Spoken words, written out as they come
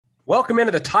Welcome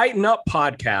into the Tighten Up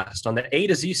podcast on the A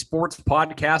to Z Sports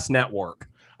Podcast Network.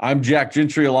 I'm Jack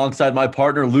Gentry alongside my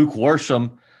partner, Luke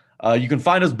Worsham. You can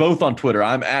find us both on Twitter.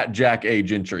 I'm at Jack A.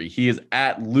 Gentry. He is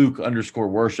at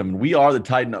Luke_Worsham. And we are the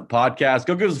Tighten Up Podcast.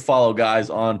 Go give us a follow, guys,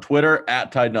 on Twitter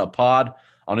at Tighten Up Pod,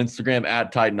 on Instagram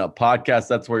at Tighten Up Podcast.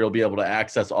 That's where you'll be able to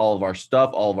access all of our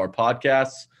stuff, all of our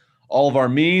podcasts, all of our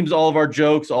memes, all of our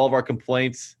jokes, all of our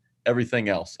complaints, everything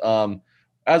else.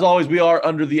 As always, we are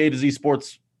under the A to Z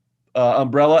Sports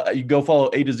umbrella. You go follow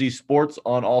A to Z Sports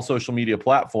on all social media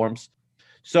platforms.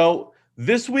 So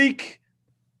this week,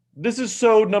 this is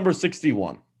SOD number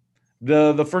 61,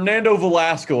 the Fernando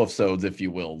Velasco of SODs, if you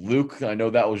will. Luke, I know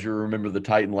that was your Remember the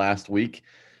Titan last week.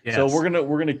 Yes. So we're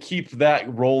gonna keep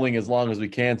that rolling as long as we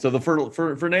can. So the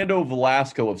Fernando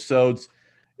Velasco of SODs,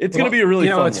 it's gonna be a really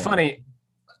fun it's one. Funny.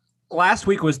 Last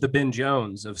week was the Ben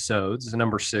Jones of SODs,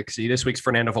 number 60. This week's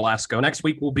Fernando Velasco. Next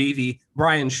week will be the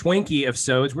Brian Schwenke of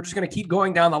SODs. We're just going to keep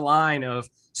going down the line of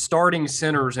starting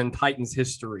centers in Titans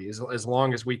history as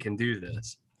long as we can do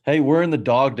this. Hey, we're in the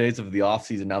dog days of the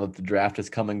offseason now that the draft has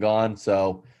come and gone,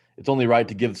 so it's only right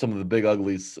to give some of the big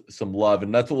uglies some love,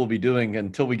 and that's what we'll be doing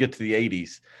until we get to the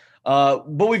 80s.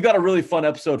 But we've got a really fun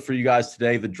episode for you guys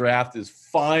today. The draft is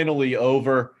finally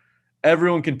over.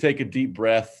 Everyone can take a deep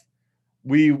breath.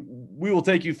 We will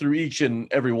take you through each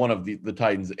and every one of the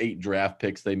Titans' 8 draft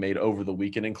picks they made over the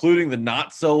weekend, including the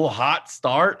not-so-hot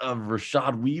start of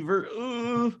Rashad Weaver.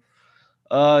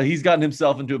 He's gotten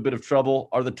himself into a bit of trouble.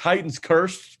 Are the Titans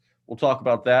cursed? We'll talk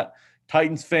about that.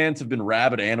 Titans fans have been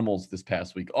rabid animals this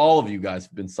past week. All of you guys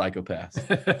have been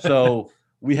psychopaths. So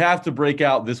we have to break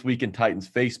out This Week in Titans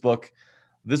Facebook.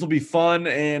 This will be fun,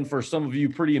 and for some of you,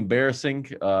 pretty embarrassing.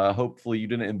 Hopefully you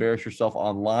didn't embarrass yourself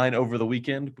online over the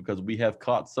weekend, because we have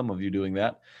caught some of you doing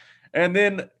that. And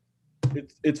then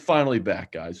it's finally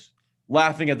back, guys.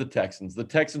 Laughing at the Texans. The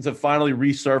Texans have finally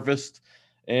resurfaced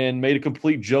and made a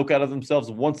complete joke out of themselves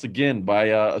once again by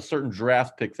a certain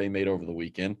draft pick they made over the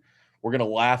weekend. We're going to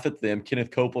laugh at them.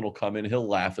 Kenneth Copeland will come in. He'll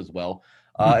laugh as well.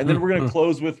 And then we're going to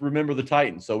close with Remember the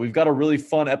Titans. So we've got a really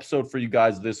fun episode for you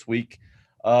guys this week.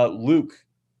 Luke,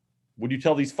 would you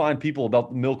tell these fine people about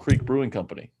the Mill Creek Brewing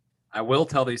Company? I will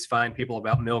tell these fine people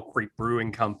about Mill Creek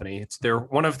Brewing Company. They're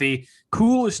one of the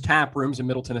coolest tap rooms in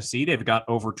Middle Tennessee. They've got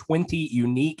over 20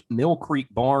 unique Mill Creek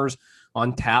bars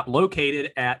on tap,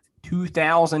 located at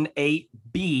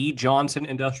 2008B Johnson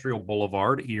Industrial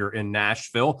Boulevard here in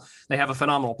Nashville. They have a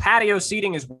phenomenal patio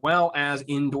seating as well as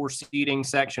indoor seating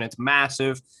section. It's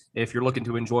massive if you're looking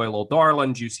to enjoy a little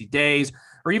Darlin, Juicy Days,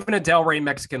 or even a Delray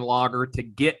Mexican lager to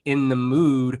get in the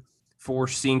mood for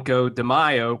Cinco de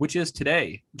Mayo, which is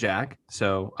today, Jack.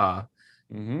 So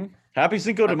Happy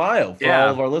Cinco de Mayo for all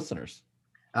of our listeners.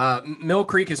 Mill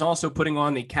Creek is also putting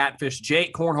on the Catfish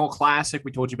Jake Cornhole Classic.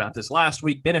 We told you about this last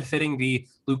week, benefiting the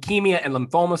Leukemia and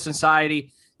Lymphoma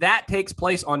Society. That takes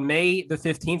place on May the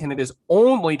 15th, and it is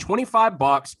only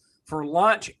 $25 for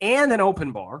lunch and an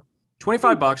open bar.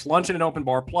 $25, lunch and an open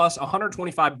bar, plus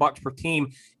 $125 per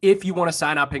team if you want to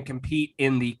sign up and compete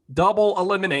in the double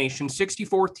elimination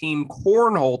 64-team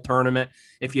cornhole tournament.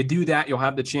 If you do that, you'll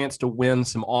have the chance to win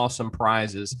some awesome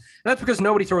prizes. And that's because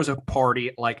nobody throws a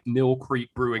party like Mill Creek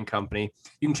Brewing Company.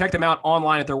 You can check them out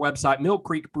online at their website,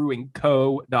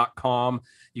 millcreekbrewingco.com.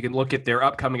 You can look at their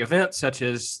upcoming events, such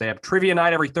as they have trivia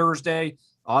night every Thursday,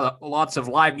 lots of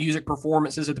live music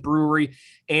performances at the brewery,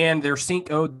 and their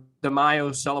Cinco de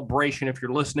Mayo celebration. If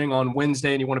you're listening on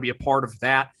Wednesday and you want to be a part of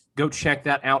that, go check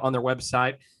that out on their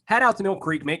website. Head out to Mill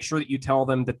Creek. Make sure that you tell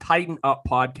them the Tighten Up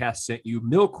podcast sent you,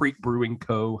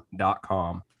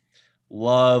 millcreekbrewingco.com.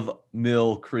 Love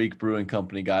Mill Creek Brewing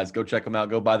Company, guys. Go check them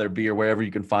out. Go buy their beer wherever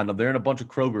you can find them. They're in a bunch of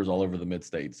Krogers all over the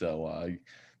mid-state, so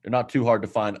they're not too hard to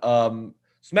find.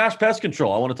 Smash Pest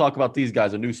Control. I want to talk about these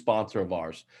guys, a new sponsor of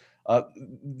ours.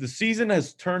 The season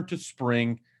has turned to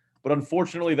spring, but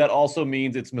unfortunately that also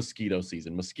means it's mosquito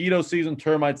season. Mosquito season,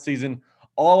 termite season,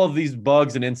 all of these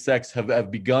bugs and insects have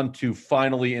begun to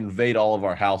finally invade all of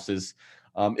our houses.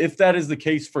 If that is the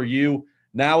case for you,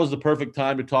 now is the perfect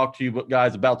time to talk to you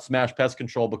guys about Smash Pest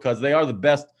Control, because they are the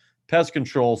best pest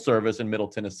control service in Middle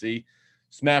Tennessee.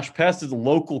 Smash Pest is a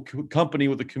local company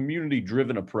with a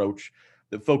community-driven approach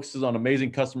that focuses on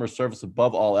amazing customer service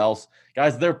above all else.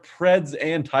 Guys, they're Preds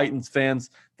and Titans fans.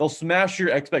 They'll smash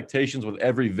your expectations with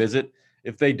every visit.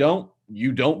 If they don't,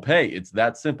 you don't pay. It's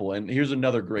that simple. And here's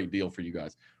another great deal for you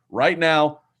guys. Right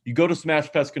now, you go to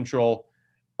Smash Pest Control.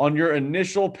 On your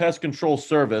initial pest control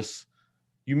service,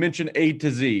 you mention A to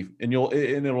Z, and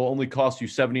it'll only cost you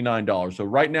 $79. So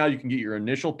right now, you can get your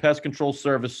initial pest control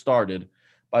service started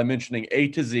by mentioning A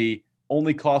to Z,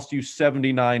 only cost you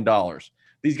 $79.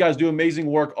 These guys do amazing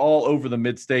work all over the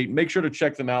mid-state. Make sure to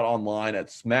check them out online at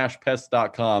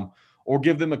smashpest.com or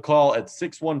give them a call at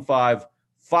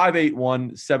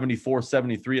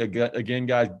 615-581-7473. Again,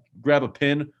 guys, grab a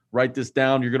pen, write this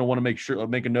down. You're going to want to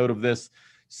make a note of this.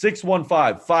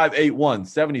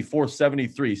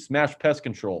 615-581-7473. Smash Pest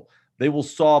Control. They will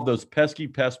solve those pesky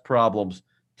pest problems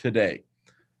today.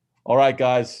 All right,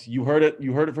 guys, you heard it.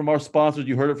 You heard it from our sponsors.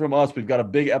 You heard it from us. We've got a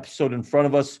big episode in front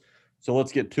of us, so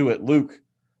let's get to it. Luke,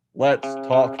 let's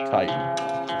talk Titan.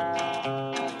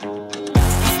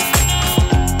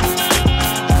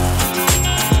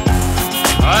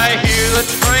 I hear the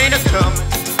train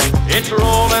a-comin', it's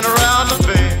rolling around the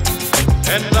bend,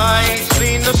 and I ain't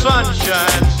seen the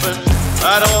sunshine since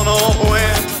I don't know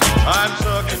when. I'm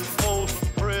stuck in Folsom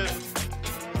Prison,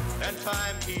 and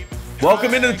time keeps...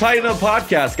 Welcome into the Titan Up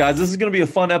podcast, guys. This is going to be a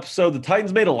fun episode. The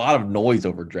Titans made a lot of noise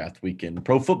over draft weekend.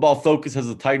 Pro Football Focus has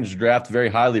the Titans draft very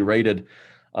highly rated.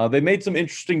 They made some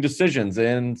interesting decisions,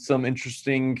 and some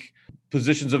interesting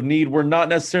positions of need were not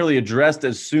necessarily addressed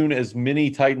as soon as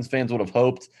many Titans fans would have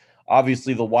hoped.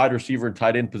 Obviously, the wide receiver and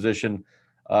tight end position,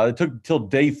 it took until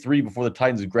day 3 before the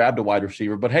Titans grabbed a wide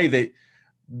receiver. But hey,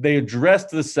 they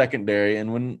addressed the secondary,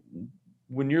 and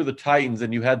when you're the Titans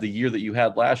and you had the year that you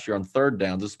had last year on third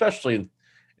downs, especially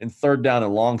in third down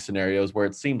and long scenarios where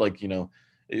it seemed like,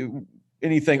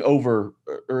 anything over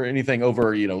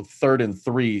 3rd and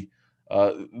 3,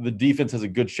 the defense has a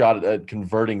good shot at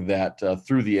converting that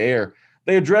through the air.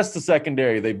 They addressed the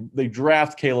secondary. They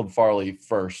draft Caleb Farley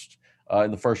first in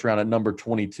the first round at number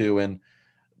 22, and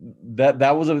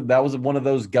that was one of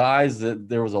those guys that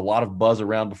there was a lot of buzz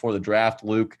around before the draft.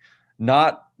 Luke,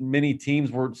 not many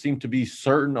teams seemed to be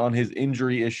certain on his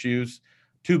injury issues.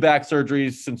 2 back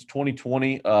surgeries since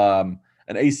 2020, an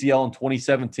ACL in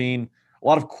 2017. A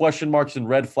lot of question marks and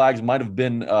red flags might have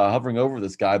been hovering over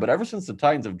this guy, but ever since the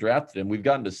Titans have drafted him, we've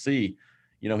gotten to see,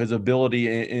 his ability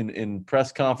in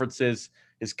press conferences,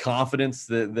 his confidence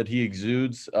that he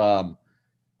exudes. How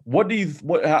do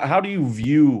you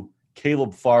view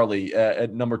Caleb Farley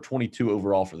at number 22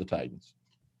 overall for the Titans?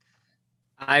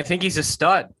 I think he's a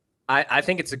stud. I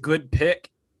think it's a good pick.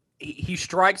 He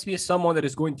strikes me as someone that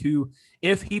is going to,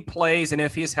 if he plays and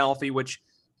if he's healthy, which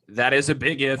that is a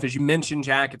big if. As you mentioned,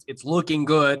 Jack, it's looking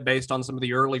good based on some of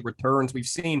the early returns we've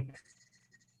seen.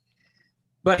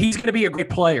 But he's going to be a great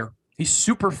player. He's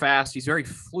super fast. He's very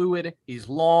fluid. He's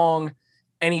long,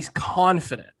 and he's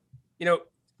confident.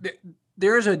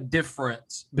 There's a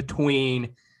difference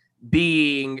between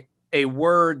being a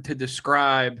word to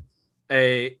describe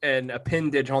an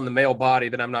appendage on the male body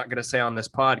that I'm not going to say on this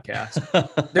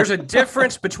podcast. There's a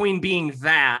difference between being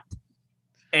that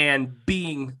and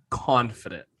being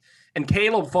confident. And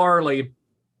Caleb Farley,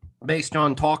 based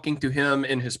on talking to him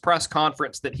in his press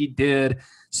conference that he did,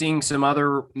 seeing some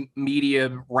other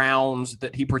media rounds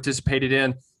that he participated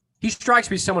in, he strikes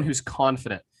me as someone who's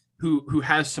confident, who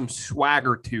has some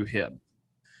swagger to him.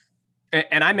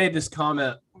 And I made this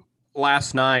comment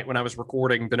last night when I was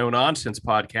recording the No Nonsense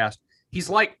podcast. He's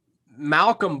like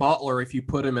Malcolm Butler if you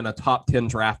put him in a top 10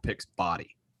 draft pick's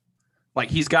body. Like,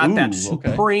 he's got that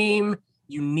supreme,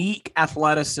 unique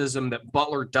athleticism that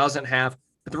Butler doesn't have.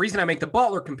 But the reason I make the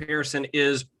Butler comparison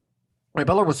is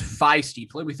Butler was feisty,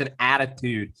 played with an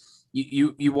attitude.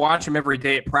 You watch him every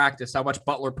day at practice. I watched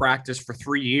Butler practice for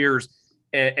 3 years,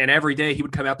 and every day he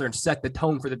would come out there and set the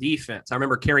tone for the defense. I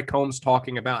remember Kerry Combs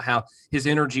talking about how his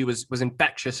energy was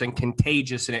infectious and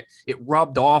contagious, and it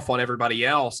rubbed off on everybody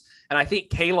else. And I think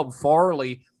Caleb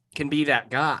Farley can be that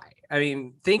guy. I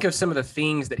mean, think of some of the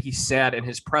things that he said in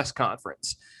his press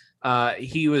conference.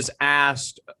 He was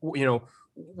asked,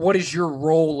 what is your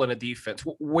role in a defense?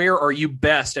 Where are you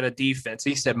best in a defense?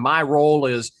 He said, my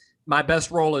best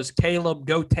role is, Caleb,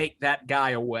 go take that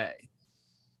guy away.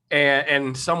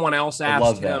 And someone else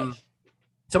asked him,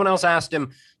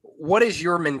 what is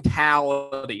your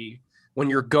mentality when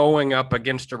you're going up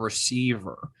against a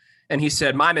receiver? And he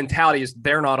said, my mentality is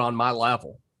they're not on my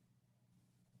level.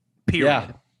 Period.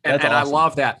 Yeah, and awesome. I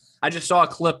love that. I just saw a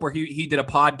clip where he did a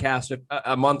podcast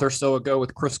a month or so ago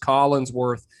with Chris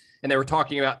Collinsworth, and they were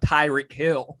talking about Tyreek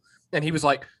Hill. And he was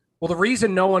like, well, the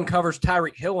reason no one covers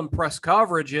Tyreek Hill in press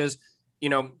coverage is,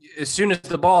 as soon as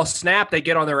the ball is snapped, they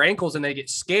get on their ankles and they get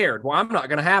scared. Well, I'm not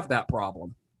going to have that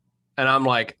problem. And I'm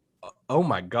like, oh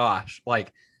my gosh.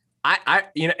 Like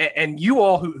and you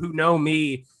all who know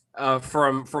me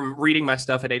from reading my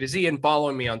stuff at A to Z and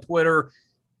following me on Twitter,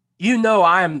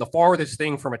 I am the farthest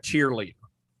thing from a cheerleader.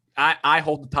 I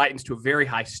hold the Titans to a very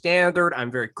high standard.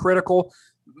 I'm very critical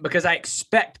because I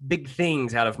expect big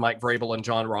things out of Mike Vrabel and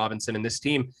John Robinson and this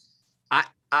team.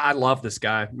 I love this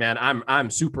guy, man. I'm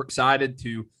super excited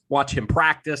to watch him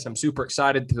practice. I'm super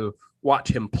excited to watch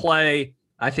him play.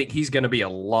 I think he's going to be a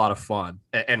lot of fun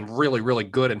and really, really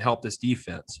good and help this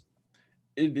defense.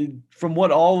 From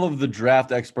what all of the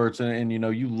draft experts and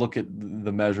you look at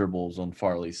the measurables on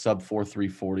Farley, sub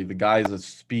 4.340, the guy is a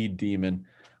speed demon.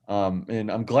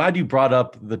 And I'm glad you brought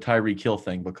up the Tyreek Hill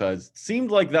thing, because it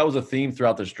seemed like that was a theme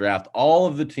throughout this draft. All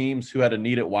of the teams who had a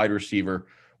need at wide receiver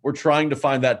were trying to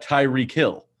find that Tyreek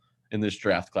Hill in this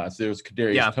draft class. There was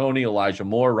Kadarius Toney, Elijah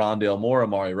Moore, Rondale Moore,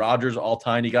 Amari Rodgers, all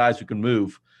tiny guys who can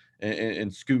move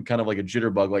and scoot kind of like a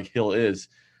jitterbug like Hill is.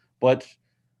 But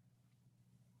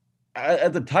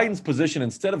at the Titans position,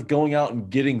 instead of going out and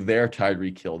getting their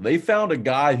Tyreek Hill, they found a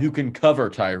guy who can cover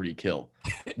Tyreek Hill,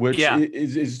 which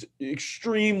is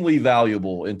extremely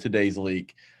valuable in today's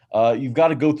league. You've got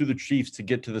to go through the Chiefs to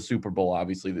get to the Super Bowl,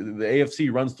 obviously. The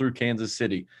AFC runs through Kansas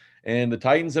City, and the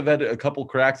Titans have had a couple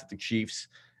cracks at the Chiefs,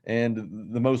 and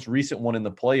the most recent one in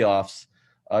the playoffs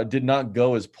did not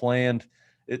go as planned.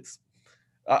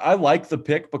 I like the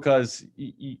pick because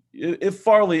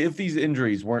if these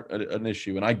injuries weren't an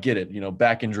issue, and I get it,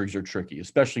 back injuries are tricky,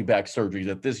 especially back surgeries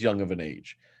at this young of an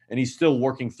age, and he's still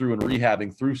working through and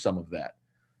rehabbing through some of that.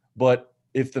 But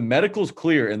if the medical's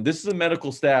clear, and this is a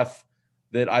medical staff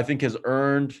that I think has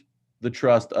earned the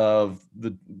trust of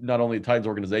not only the Titans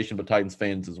organization, but Titans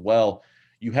fans as well,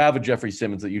 you have a Jeffrey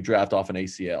Simmons that you draft off an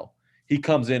ACL. He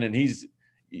comes in and he's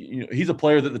a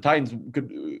player that the Titans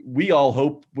we all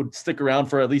hope would stick around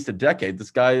for at least a decade. This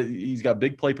guy, he's got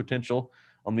big play potential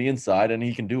on the inside, and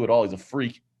he can do it all. He's a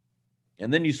freak.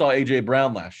 And then you saw A.J.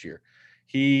 Brown last year.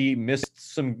 He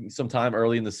missed some time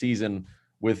early in the season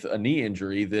with a knee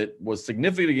injury that was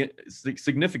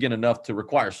significant enough to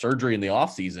require surgery in the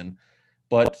offseason.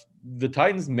 But the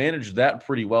Titans managed that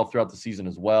pretty well throughout the season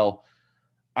as well.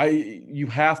 You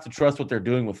have to trust what they're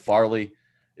doing with Farley.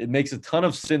 It makes a ton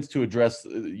of sense to address,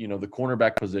 the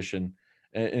cornerback position,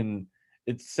 and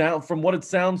from what it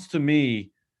sounds to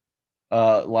me,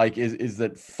 is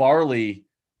that Farley,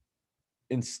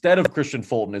 instead of Christian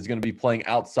Fulton, is going to be playing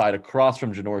outside across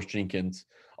from Janoris Jenkins.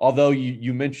 Although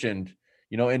you mentioned,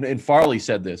 and Farley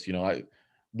said this,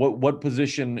 what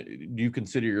position do you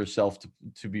consider yourself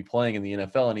to be playing in the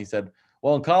NFL? And he said,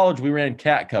 well, in college we ran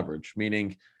cat coverage,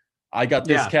 meaning I got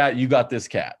this cat, you got this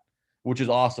cat, which is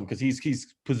awesome because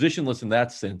he's positionless in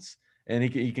that sense, and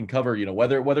he can cover,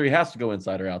 whether he has to go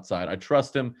inside or outside. I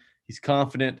trust him. He's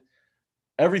confident.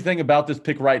 Everything about this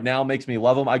pick right now makes me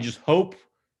love him. I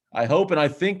hope, and I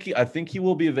think he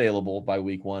will be available by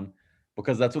week 1,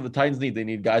 because that's what the Titans need. They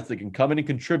need guys that can come in and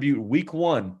contribute week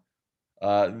 1.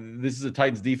 This is a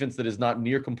Titans defense that is not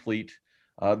near complete.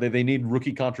 They need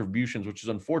rookie contributions, which is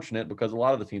unfortunate because a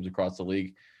lot of the teams across the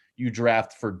league, you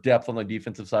draft for depth on the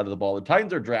defensive side of the ball. The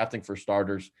Titans are drafting for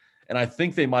starters, and I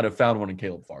think they might have found one in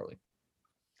Caleb Farley.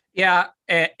 Yeah,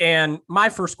 and my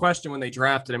first question when they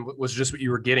drafted him was just what you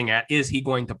were getting at. Is he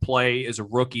going to play as a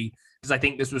rookie? Because I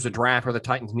think this was a draft where the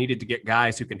Titans needed to get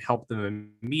guys who can help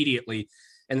them immediately.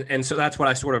 And so that's what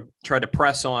I sort of tried to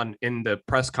press on in the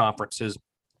press conferences.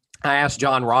 I asked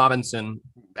John Robinson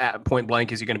at point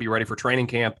blank, is he going to be ready for training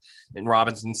camp? And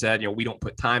Robinson said, we don't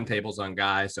put timetables on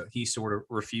guys. So he sort of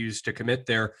refused to commit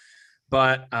there.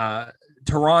 But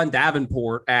Teron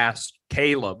Davenport asked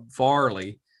Caleb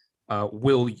Farley,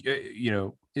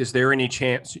 is there any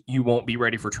chance you won't be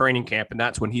ready for training camp? And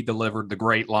that's when he delivered the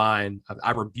great line,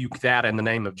 I rebuke that in the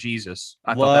name of Jesus.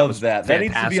 I thought that was fantastic. That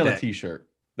needs to be on a t-shirt.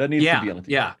 That needs to be on a t-shirt.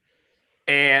 Yeah.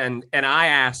 And I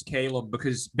asked Caleb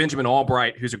because Benjamin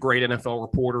Albright, who's a great NFL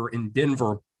reporter in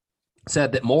Denver,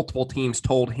 said that multiple teams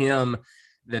told him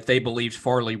that they believed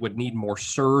Farley would need more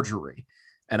surgery.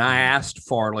 And I asked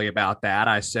Farley about that.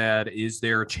 I said, is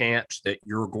there a chance that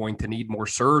you're going to need more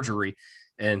surgery?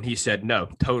 And he said, no,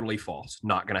 totally false.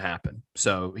 Not going to happen.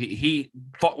 So he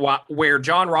thought where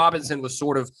John Robinson was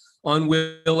sort of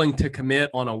unwilling to commit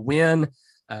on a win,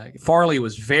 Farley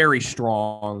was very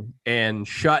strong and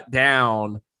shut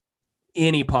down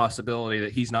any possibility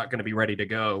that he's not going to be ready to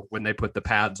go when they put the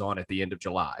pads on at the end of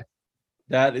July.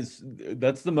 That's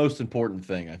the most important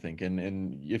thing, I think.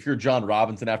 And if you're John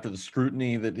Robinson, after the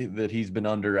scrutiny that he's been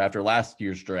under after last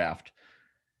year's draft,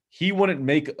 he wouldn't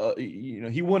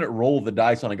he wouldn't roll the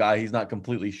dice on a guy he's not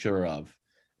completely sure of.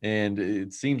 And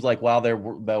it seems like, while there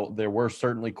were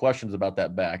certainly questions about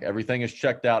that back, everything is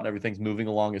checked out and everything's moving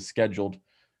along as scheduled.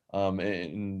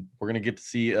 And we're going to get to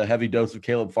see a heavy dose of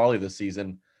Caleb Farley this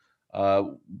season,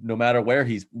 no matter where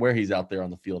he's out there on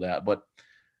the field at. But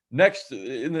next,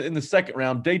 in the second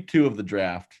round, day 2 of the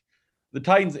draft, the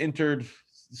Titans entered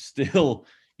still,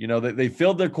 they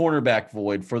filled their cornerback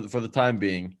void for the time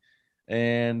being,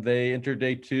 and they entered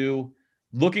day 2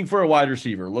 looking for a wide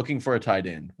receiver, looking for a tight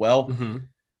end. Well,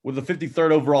 with the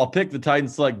 53rd overall pick, the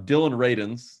Titans select Dylan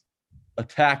Radins, a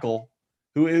tackle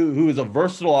who is a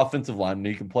versatile offensive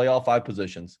lineman. He can play all 5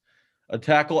 positions. A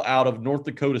tackle out of North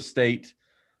Dakota State.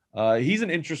 He's an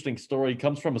interesting story. He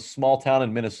comes from a small town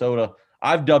in Minnesota.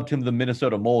 I've dubbed him the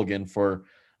Minnesota Mulligan for,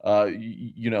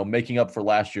 making up for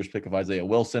last year's pick of Isaiah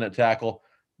Wilson at tackle.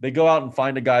 They go out and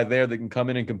find a guy there that can come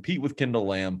in and compete with Kendall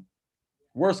Lamb.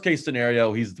 Worst case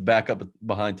scenario, he's the backup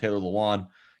behind Taylor Lewan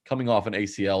coming off an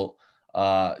ACL.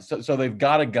 So they've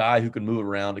got a guy who can move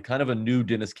around, kind of a new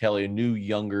Dennis Kelly, a new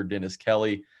younger Dennis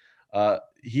Kelly.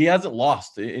 He hasn't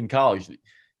lost in college.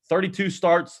 32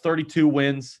 starts, 32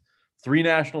 wins, 3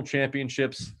 national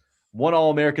championships, 1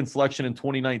 All-American selection in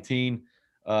 2019.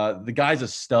 The guy's a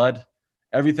stud.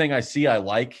 Everything I see, I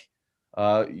like.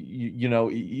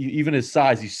 Even his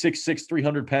size, he's 6'6",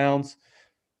 300 pounds.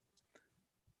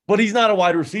 But he's not a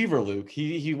wide receiver, Luke.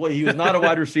 He was not a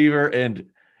wide receiver, and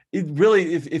it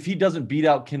really, if he doesn't beat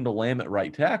out Kendall Lamb at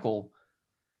right tackle,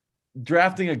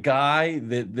 drafting a guy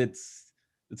that's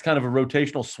kind of a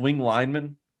rotational swing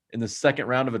lineman in the second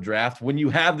round of a draft when you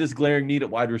have this glaring need at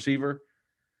wide receiver,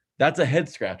 that's a head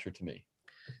scratcher to me.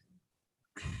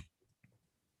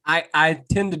 I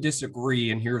tend to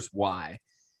disagree, and here's why.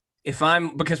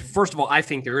 Because first of all, I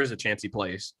think there is a chance he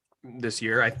plays this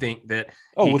year. I think that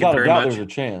without a doubt, there's a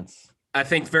chance. I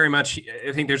think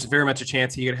there's very much a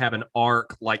chance he could have an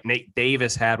arc like Nate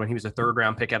Davis had when he was a 3rd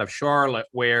round pick out of Charlotte,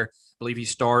 where I believe he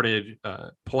started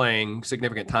playing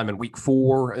significant time in week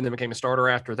 4 and then became a starter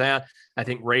after that. I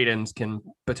think Radins can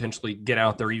potentially get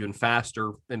out there even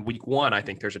faster in week 1. I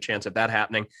think there's a chance of that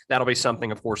happening. That'll be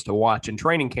something, of course, to watch in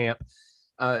training camp.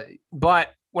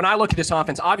 But when I look at this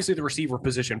offense, obviously the receiver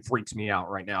position freaks me out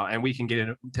right now, and we can get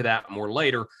into that more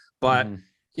later. But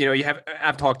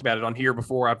I've talked about it on here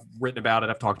before. I've written about it.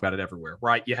 I've talked about it everywhere,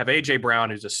 right? You have AJ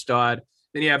Brown, who's a stud.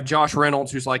 Then you have Josh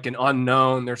Reynolds, who's like an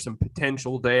unknown. There's some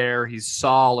potential there. He's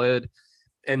solid.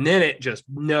 And then it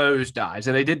just nosedives.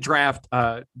 And they did draft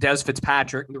Des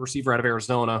Fitzpatrick, the receiver out of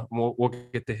Arizona. We'll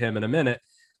get to him in a minute.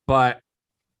 But,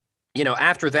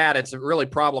 after that, it's really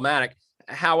problematic.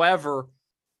 However,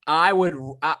 I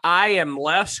am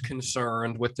less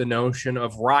concerned with the notion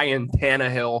of Ryan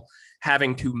Tannehill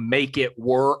having to make it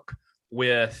work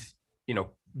with,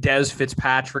 Des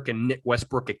Fitzpatrick and Nick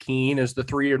Westbrook-Akeen as the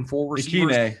 3 and 4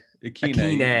 receivers.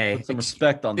 Akine. Put some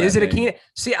respect on that. Is it Akine?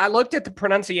 See, I looked at the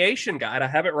pronunciation guide. I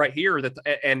have it right here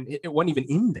and it wasn't even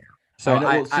in there.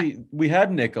 So we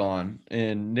had Nick on,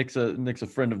 and Nick's a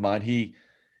friend of mine.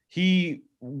 He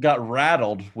got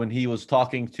rattled when he was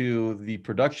talking to the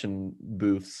production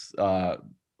booths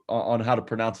on how to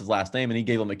pronounce his last name, and he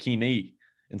gave him Akine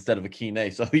instead of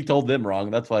Akine. So he told them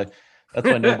wrong. That's why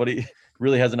nobody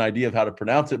really has an idea of how to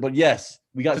pronounce it. But yes,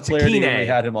 we got clarity when we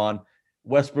had him on.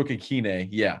 Westbrook-Akine.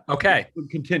 Yeah. Okay.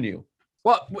 Continue.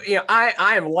 Well,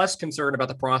 I am less concerned about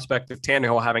the prospect of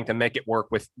Tannehill having to make it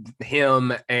work with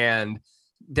him and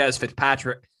Des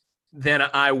Fitzpatrick than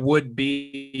I would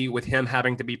be with him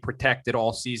having to be protected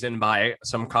all season by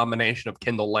some combination of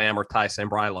Kendall Lamb or Ty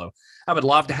Sambrailo. I would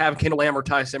love to have Kendall Lamb or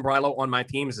Ty Sambrailo on my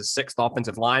team as a 6th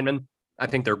offensive lineman. I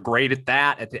think they're great at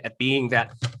that, at being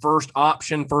that first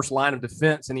option, first line of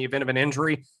defense in the event of an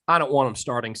injury. I don't want them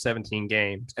starting 17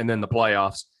 games and then the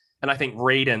playoffs. And I think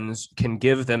Radins can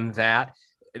give them that.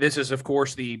 This is, of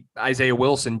course, the Isaiah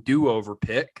Wilson do-over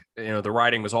pick. The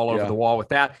writing was all over the wall with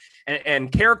that.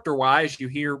 And character-wise, you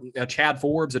hear Chad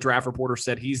Forbes, a draft reporter,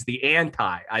 said he's the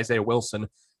anti-Isaiah Wilson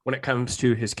when it comes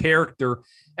to his character.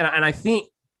 And I think,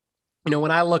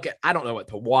 when I look at, I don't know what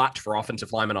to watch for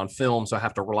offensive linemen on film, so I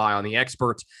have to rely on the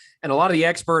experts. And a lot of the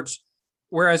experts,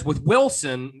 whereas with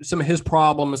Wilson, some of his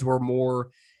problems were more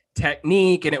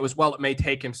technique, and it may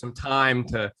take him some time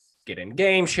to get in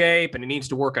game shape, and he needs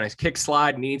to work on his kick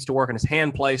slide, and he needs to work on his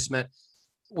hand placement.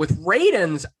 With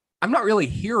Radins, I'm not really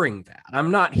hearing that.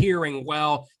 I'm not hearing,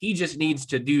 well, he just needs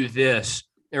to do this,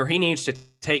 or he needs to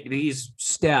take these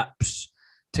steps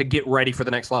to get ready for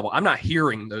the next level. I'm not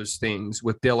hearing those things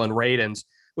with Dylan Radins,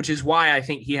 which is why I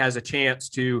think he has a chance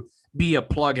to be a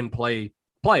plug-and-play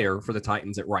player for the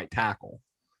Titans at right tackle.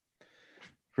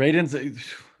 Radins,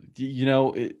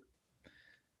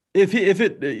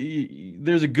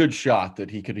 there's a good shot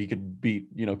that he could beat,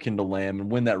 Kendall Lamb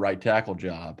and win that right tackle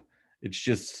job. It's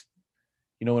just,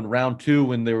 in round 2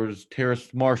 when there was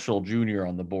Terrace Marshall Jr.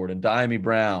 on the board and Diami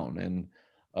Brown and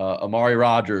Amari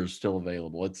Rogers still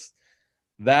available.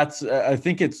 I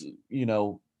think it's,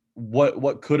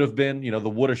 what could have been, the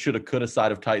woulda, shoulda, coulda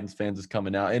side of Titans fans is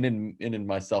coming out, and in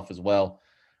myself as well.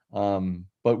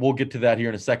 But we'll get to that here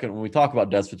in a second when we talk about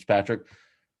Des Fitzpatrick.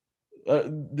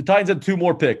 The Titans had 2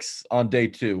 more picks on day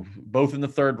 2, both in the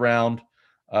 3rd round.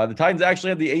 The Titans actually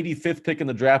had the 85th pick in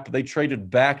the draft, but they traded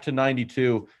back to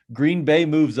 92. Green Bay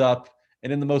moves up,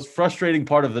 and in the most frustrating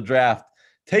part of the draft,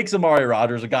 takes Amari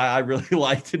Rodgers, a guy I really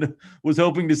liked and was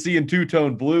hoping to see in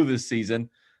two-tone blue this season.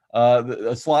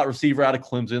 A slot receiver out of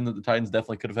Clemson that the Titans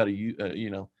definitely could have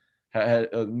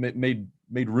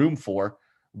made room for,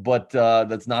 but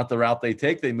that's not the route they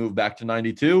take. They move back to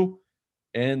 92,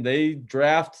 and they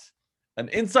draft an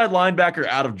inside linebacker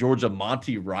out of Georgia,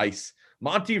 Monty Rice.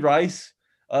 Monty Rice,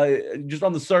 just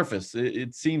on the surface,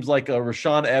 it seems like a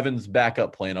Rashaan Evans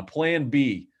backup plan, a plan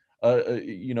B.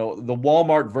 The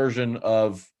Walmart version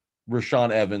of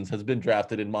Rashaan Evans has been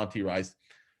drafted in Monty Rice.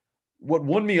 What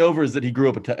won me over is that he grew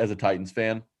up as a Titans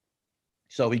fan.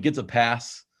 So he gets a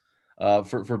pass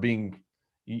for being,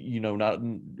 not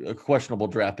a questionable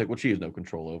draft pick, which he has no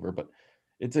control over. But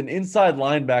it's an inside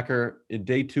linebacker in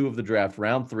day 2 of the draft,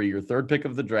 round 3, your 3rd pick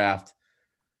of the draft,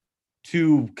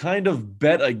 to kind of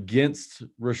bet against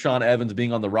Rashaan Evans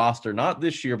being on the roster, not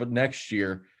this year, but next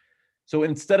year. So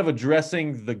instead of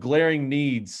addressing the glaring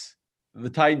needs the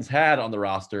Titans had on the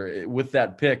roster with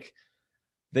that pick,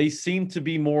 they seem to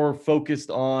be more focused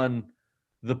on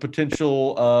the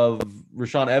potential of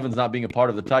Rashaan Evans not being a part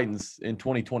of the Titans in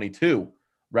 2022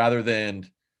 rather than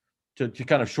to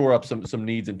kind of shore up some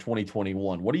needs in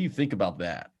 2021. What do you think about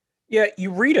that? Yeah,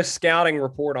 you read a scouting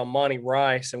report on Monty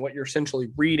Rice, and what you're essentially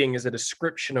reading is a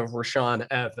description of Rashaan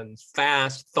Evans.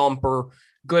 Fast, thumper,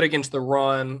 good against the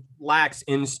run, lacks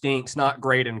instincts, not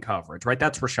great in coverage, right?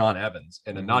 That's Rashaan Evans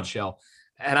in a nutshell.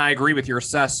 And I agree with your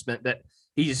assessment that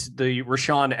he's the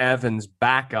Rashaan Evans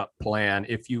backup plan,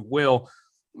 if you will.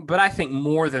 But I think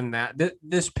more than that,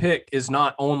 this pick is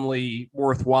not only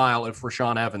worthwhile if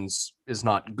Rashaan Evans is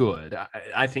not good.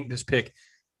 I think this pick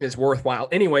is worthwhile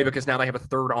anyway, because now they have a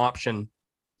 3rd option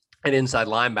at inside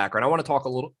linebacker. And I want to talk a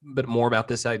little bit more about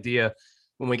this idea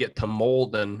when we get to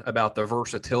Molden, about the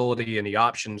versatility and the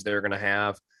options they're going to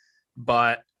have.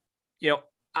 But,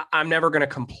 I'm never going to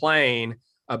complain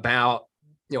about,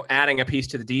 adding a piece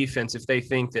to the defense if they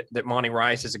think that Monty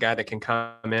Rice is a guy that can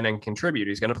come in and contribute.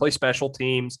 He's going to play special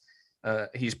teams.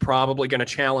 He's probably going to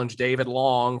challenge David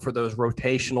Long for those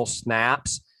rotational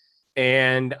snaps.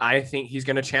 And I think he's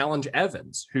going to challenge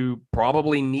Evans, who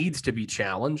probably needs to be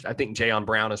challenged. I think Jayon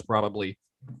Brown is probably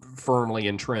firmly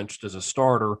entrenched as a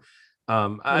starter.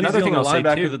 Another thing I'll say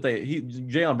too,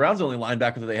 Jayon Brown's the only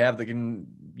linebacker that they have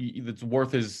that's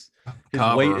worth his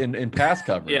cover. Weight in pass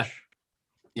coverage.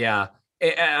 Yeah.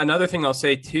 Another thing I'll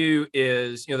say too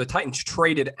is, the Titans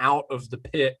traded out of the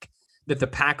pick that the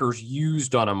Packers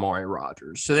used on Amari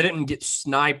Rodgers. So they didn't get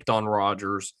sniped on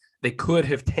Rodgers. They could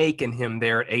have taken him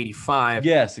there at 85.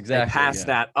 Yes, exactly. And passed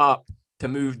that up to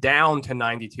move down to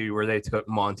 92, where they took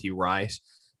Monty Rice.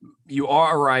 You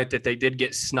are right that they did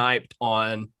get sniped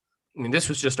on. This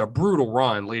was just a brutal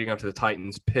run leading up to the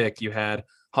Titans pick. You had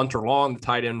Hunter Long, the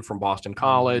tight end from Boston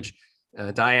College,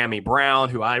 Diami Brown,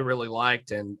 who I really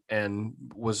liked and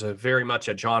was very much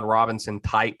a John Robinson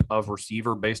type of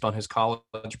receiver based on his college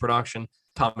production.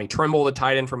 Tommy Trimble, the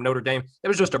tight end from Notre Dame. It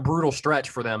was just a brutal stretch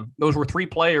for them. Those were 3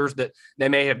 players that they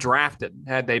may have drafted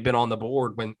had they been on the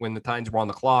board when the Titans were on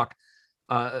the clock.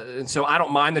 And so I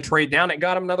don't mind the trade down. It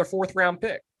got them another 4th round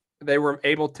pick. They were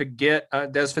able to get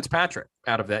Des Fitzpatrick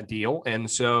out of that deal. And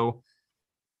so,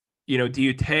 do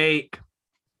you take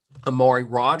Amari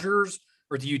Rodgers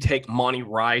or do you take Monty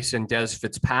Rice and Des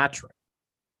Fitzpatrick?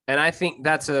 And I think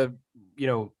that's I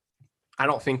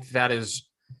don't think that is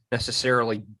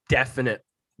necessarily definite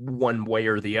one way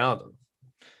or the other.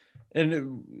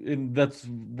 And that's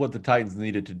what the Titans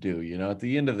needed to do. At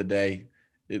the end of the day,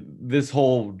 this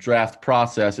whole draft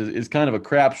process is kind of a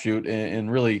crapshoot, and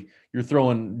really you're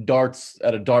throwing darts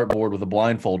at a dartboard with a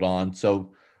blindfold on.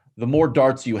 So the more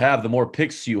darts you have, the more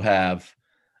picks you have,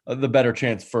 the better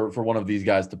chance for one of these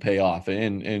guys to pay off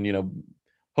and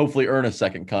hopefully earn a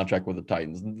 2nd contract with the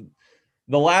Titans.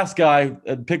 The last guy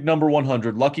at pick number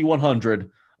 100, lucky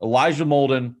 100, Elijah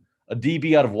Molden, a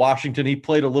DB out of Washington. He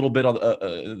played a little bit on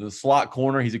the slot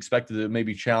corner. He's expected to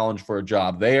maybe challenge for a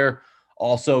job there.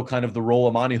 Also kind of the role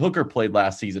Amani Hooker played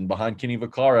last season behind Kenny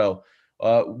Vaccaro.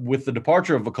 With the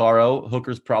departure of Vaccaro,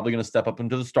 Hooker's probably going to step up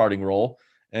into the starting role,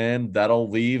 and that'll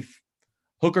leave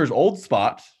Hooker's old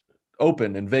spot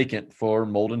open and vacant for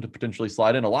Molden to potentially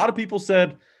slide in. A lot of people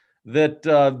said that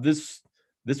this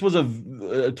was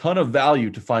a ton of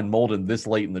value to find Molden this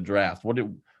late in the draft.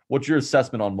 What's your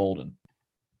assessment on Molden?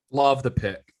 Love the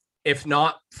pick. If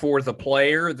not for the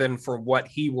player, then for what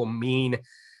he will mean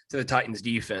to the Titans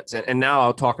defense. And now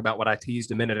I'll talk about what I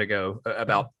teased a minute ago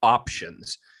about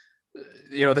options.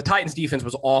 The Titans defense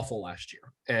was awful last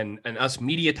year, and us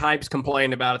media types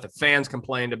complained about it. The fans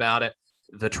complained about it.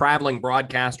 the traveling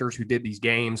broadcasters who did these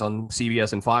games on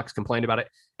CBS and Fox complained about it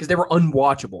because they were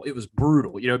unwatchable. It was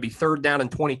brutal. It'd be 3rd down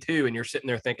and 22, and you're sitting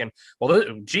there thinking, well, this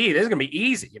is going to be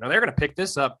easy. They're going to pick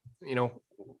this up,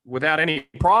 without any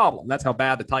problem. That's how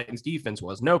bad the Titans defense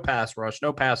was. No pass rush,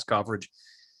 no pass coverage.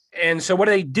 And so what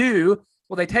do?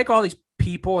 Well, they take all these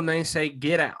people and they say,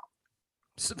 get out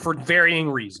for varying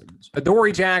reasons.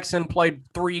 Adoree Jackson played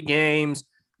 3 games.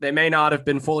 They may not have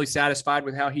been fully satisfied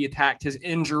with how he attacked his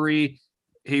injury.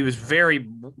 He was very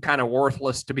kind of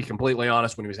worthless, to be completely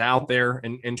honest, when he was out there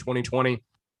in 2020.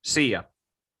 See ya.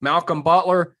 Malcolm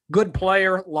Butler, good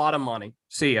player, a lot of money.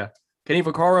 See ya. Kenny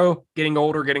Vaccaro, getting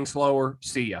older, getting slower.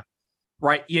 See ya.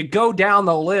 Right? You go down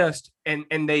the list, and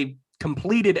they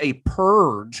completed a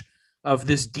purge of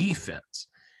this defense.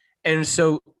 And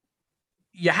so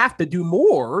you have to do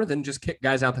more than just kick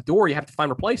guys out the door. You have to find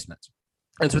replacements.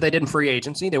 That's what they did in free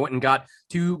agency. They went and got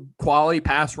 2 quality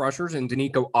pass rushers in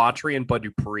Danico Autry and Bud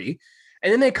Dupree.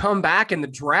 And then they come back in the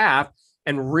draft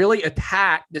and really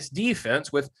attack this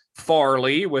defense with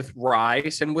Farley, with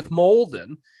Rice, and with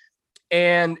Molden.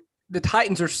 And the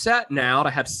Titans are set now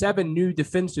to have 7 new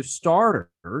defensive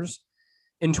starters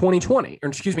in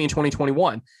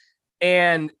 2021.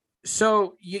 And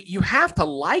so you have to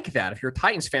like that if you're a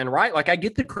Titans fan, right? Like, I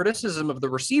get the criticism of the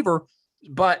receiver,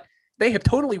 but they have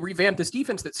totally revamped this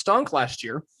defense that stunk last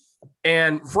year.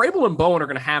 And Vrabel and Bowen are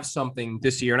going to have something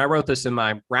this year. And I wrote this in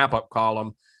my wrap-up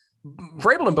column.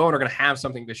 Vrabel and Bowen are going to have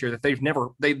something this year that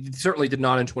they certainly did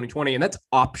not in 2020. And that's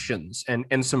options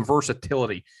and some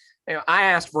versatility. I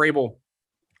asked Vrabel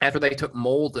after they took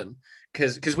Molden,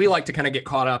 because we like to kind of get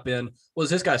caught up in, was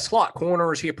this guy a slot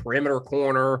corner? Is he a perimeter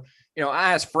corner?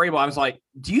 I asked Vrabel, I was like,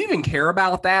 do you even care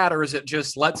about that? Or is it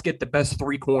just, let's get the best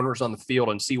 3 corners on the field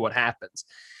and see what happens?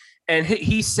 And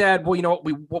he said, well,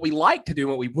 what we like to do,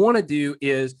 what we want to do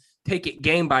is take it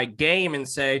game by game and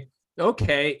say,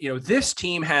 okay, this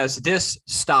team has this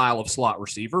style of slot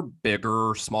receiver,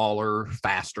 bigger, smaller,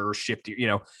 faster, shifty,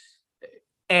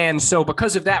 And so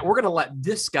because of that, we're going to let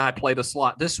this guy play the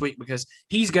slot this week because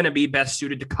he's going to be best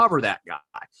suited to cover that guy.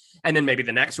 And then maybe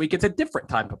the next week it's a different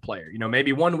type of player.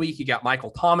 Maybe one week you got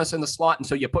Michael Thomas in the slot, and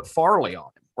so you put Farley on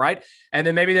him, right? And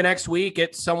then maybe the next week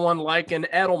it's someone like an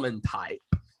Edelman type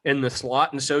in the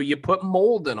slot, and so you put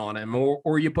Molden on him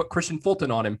or you put Christian Fulton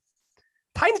on him.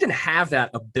 Titans didn't have that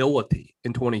ability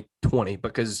in 2020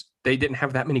 because they didn't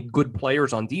have that many good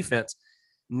players on defense.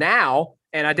 Now,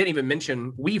 and I didn't even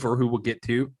mention Weaver, who we'll get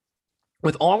to,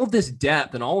 with all of this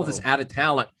depth and all of this added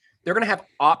talent, they're going to have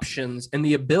options and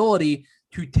the ability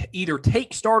to either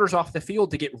take starters off the field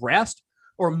to get rest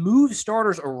or move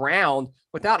starters around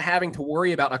without having to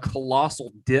worry about a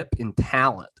colossal dip in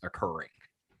talent occurring.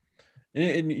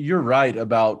 And you're right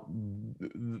about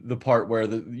the part where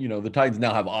the Titans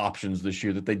now have options this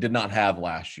year that they did not have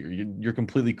last year. You're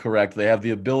completely correct. They have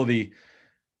the ability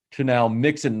to now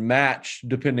mix and match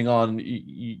depending on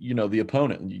the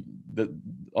opponent,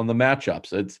 on the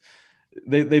matchups.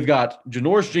 They've got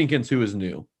Janoris Jenkins, who is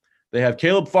new. They have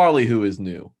Caleb Farley, who is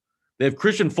new. They have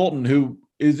Christian Fulton, who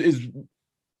is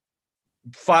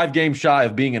 5 games shy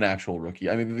of being an actual rookie.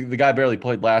 I mean, the guy barely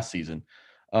played last season.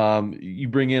 You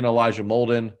bring in Elijah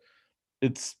Molden.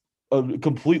 It's a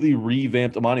completely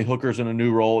revamped. Amani Hooker's in a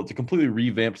new role. It's a completely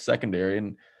revamped secondary,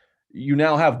 and you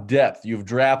now have depth. You've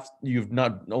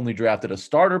not only drafted a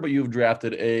starter, but you've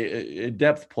drafted a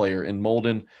depth player in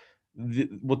Molden.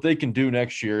 What they can do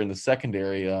next year in the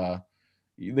secondary,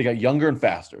 they got younger and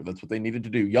faster. That's what they needed to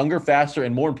do. Younger, faster,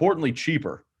 and more importantly,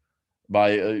 cheaper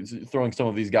by throwing some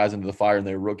of these guys into the fire in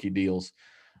their rookie deals.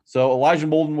 So Elijah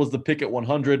Molden was the pick at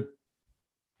 100.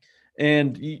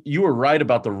 And you were right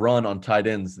about the run on tight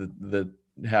ends that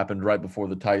happened right before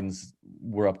the Titans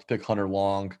were up to pick Hunter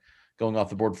Long, going off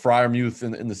the board. Freiermuth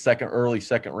in the early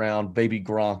second round. Baby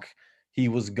Gronk, he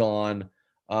was gone.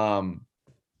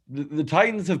 The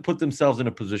Titans have put themselves in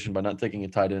a position by not taking a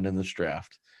tight end in this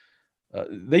draft.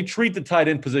 They treat the tight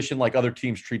end position like other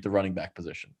teams treat the running back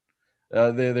position.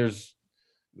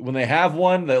 When they have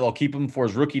one, they'll keep him for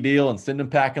his rookie deal and send him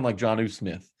packing like Jonnu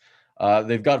Smith.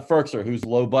 They've got Ferkser, who's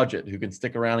low budget, who can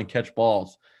stick around and catch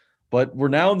balls. But we're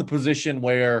now in the position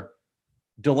where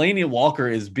Delaney Walker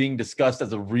is being discussed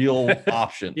as a real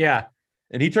option. Yeah.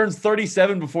 And he turns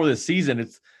 37 before this season.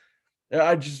 It's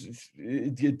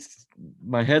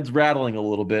my head's rattling a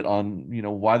little bit on,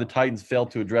 why the Titans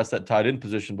failed to address that tight end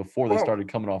position before they started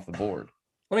coming off the board.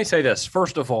 Let me say this.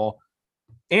 First of all,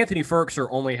 Anthony Ferkser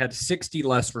only had 60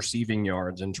 less receiving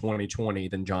yards in 2020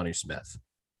 than Jonnu Smith.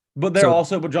 But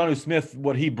Jonnu Smith,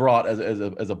 what he brought as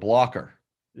a blocker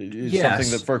is something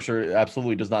that Ferkser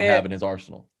absolutely does not have in his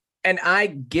arsenal. And I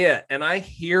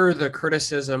hear the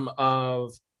criticism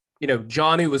of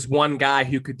Johnny was one guy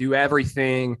who could do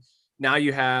everything. Now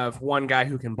you have one guy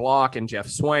who can block and Jeff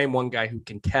Swain, one guy who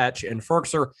can catch and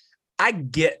Ferkser. I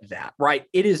get that, right?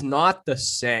 It is not the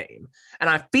same. And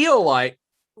I feel like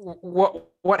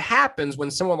what happens when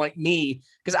someone like me,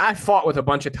 because I fought with a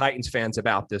bunch of Titans fans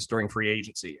about this during free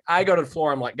agency. I go to the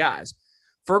floor, I'm like, guys,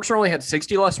 Ferkser only had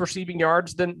 60 less receiving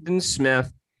yards than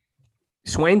Smith.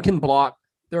 Swain can block.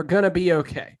 They're going to be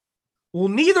okay. Well,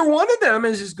 neither one of them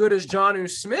is as good as Jonnu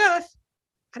Smith.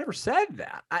 I never said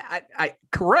that. I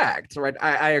correct, right?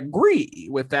 I agree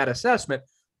with that assessment.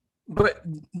 But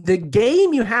the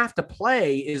game you have to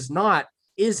play is not,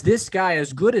 is this guy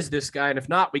as good as this guy? And if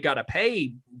not, we got to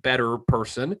pay better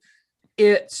person.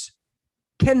 It's,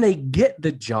 can they get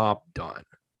the job done?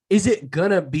 Is it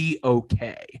going to be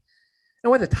okay?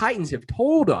 And what the Titans have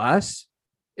told us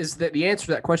is that the answer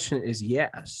to that question is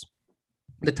yes.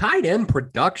 The tight end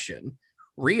production,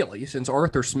 really, since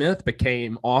Arthur Smith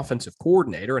became offensive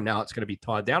coordinator, and now it's going to be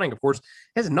Todd Downing, of course,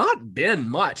 has not been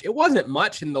much. It wasn't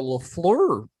much in the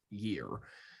LaFleur year.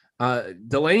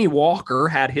 Delaney Walker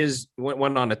had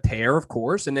went on a tear, of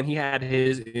course, and then he had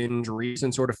his injuries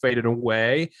and sort of faded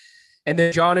away. And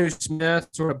then Jonnu Smith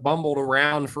sort of bumbled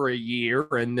around for a year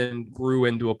and then grew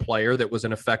into a player that was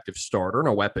an effective starter and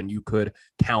a weapon you could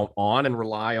count on and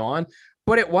rely on.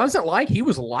 But it wasn't like he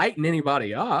was lighting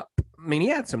anybody up. I mean, he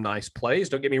had some nice plays,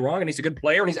 don't get me wrong, and he's a good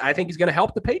player, and I think he's going to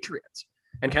help the Patriots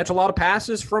and catch a lot of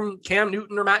passes from Cam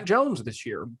Newton or Mac Jones this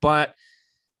year. But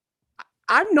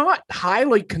I'm not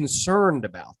highly concerned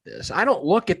about this. I don't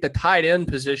look at the tight end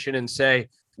position and say,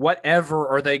 whatever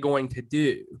are they going to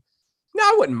do? No,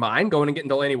 I wouldn't mind going and getting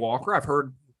Delaney Walker. I've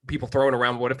heard people throwing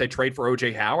around, what if they trade for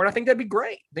O.J. Howard? I think that'd be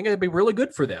great. I think that'd be really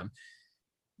good for them.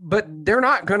 But they're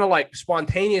not going to like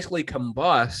spontaneously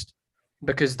combust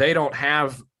because they don't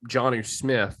have Jonnu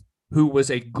Smith, who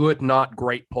was a good, not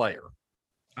great player.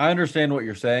 I understand what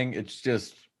you're saying. It's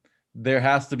just there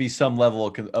has to be some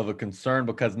level of a concern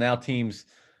because now teams,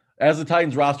 as the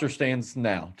Titans roster stands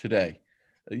now today,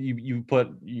 you put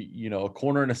a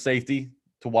corner and a safety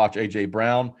to watch A.J.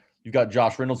 Brown. You've got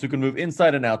Josh Reynolds who can move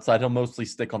inside and outside. He'll mostly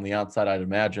stick on the outside, I'd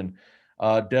imagine.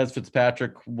 Dez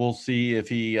Fitzpatrick, we'll see if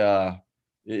he's out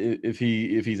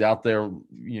there,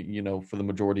 for the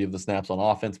majority of the snaps on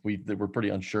offense. We're pretty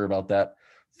unsure about that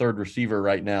third receiver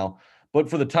right now.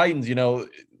 But for the Titans,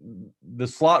 the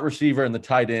slot receiver and the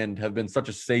tight end have been such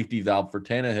a safety valve for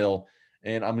Tannehill,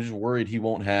 and I'm just worried he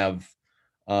won't have,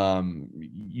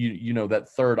 that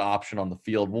third option on the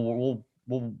field. We'll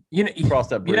cross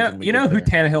that bridge. Who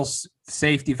Tannehill's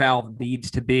safety valve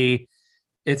needs to be?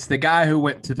 It's the guy who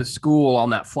went to the school on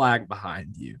that flag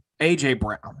behind you, A.J.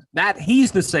 Brown.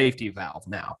 He's the safety valve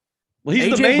now. Well,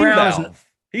 he's the main valve.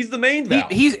 He's the main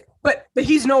valve. But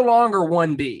he's no longer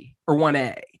 1B or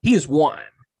 1A. He is 1.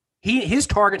 His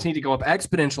targets need to go up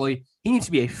exponentially. He needs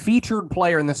to be a featured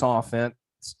player in this offense.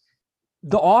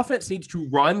 The offense needs to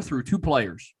run through two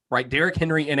players, right? Derrick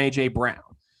Henry and A.J. Brown.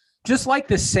 Just like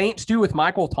the Saints do with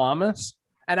Michael Thomas.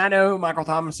 And I know Michael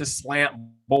Thomas is slant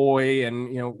boy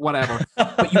and, whatever.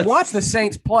 But you watch the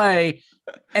Saints play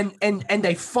and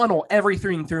they funnel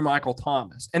everything through Michael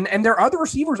Thomas. And their other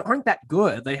receivers aren't that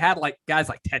good. They had like guys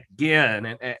like Ted Ginn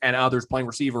and others playing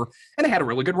receiver. And they had a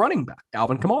really good running back,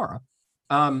 Alvin Kamara.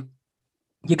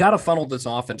 You got to funnel this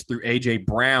offense through A.J.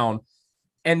 Brown.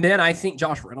 And then I think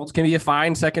Josh Reynolds can be a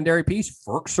fine secondary piece.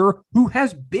 Ferkser, who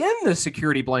has been the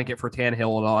security blanket for Tannehill in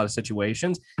a lot of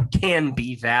situations, can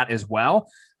be that as well.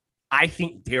 I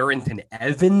think Darrington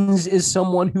Evans is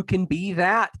someone who can be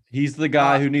that. He's the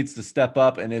guy who needs to step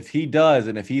up. And if he does,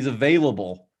 and if he's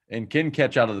available and can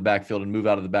catch out of the backfield and move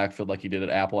out of the backfield like he did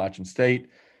at Appalachian State,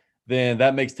 then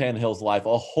that makes Tannehill's life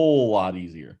a whole lot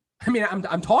easier. I mean,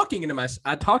 I'm talking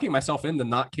myself into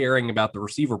not caring about the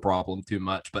receiver problem too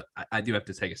much, but I do have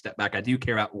to take a step back. I do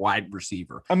care about wide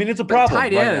receiver. I mean, it's a problem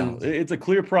right now. It's a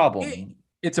clear problem.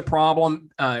 It's a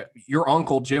problem. Your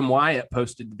uncle Jim Wyatt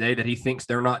posted today that he thinks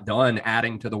they're not done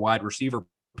adding to the wide receiver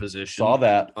position. Saw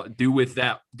that. Do with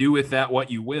that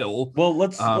what you will. Well,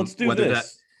 let's do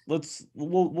this.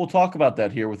 We'll talk about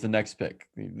that here with the next pick.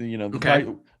 Okay.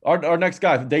 Our next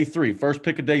guy, day 3, first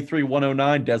pick of day 3,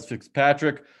 109, Dez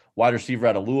Fitzpatrick, wide receiver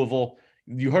out of Louisville.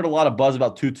 You heard a lot of buzz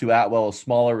about Tutu Atwell, a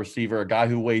smaller receiver, a guy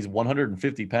who weighs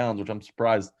 150 pounds, which I'm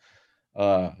surprised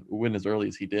went as early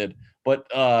as he did. But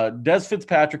Dez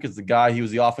Fitzpatrick is the guy. He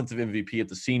was the offensive MVP at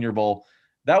the Senior Bowl.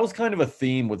 That was kind of a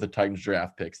theme with the Titans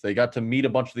draft picks. They got to meet a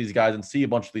bunch of these guys and see a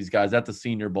bunch of these guys at the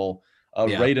Senior Bowl.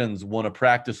 Radens won a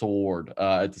practice award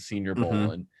at the Senior Bowl.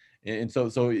 Mm-hmm. And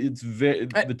so it's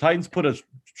the Titans put a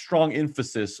strong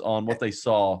emphasis on what they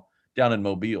saw down in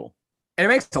Mobile. And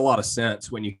it makes a lot of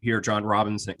sense when you hear John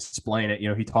Robinson explain it.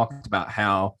 He talked about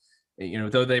how,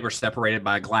 though they were separated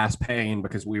by a glass pane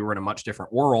because we were in a much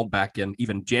different world back in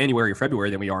even January or February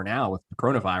than we are now with the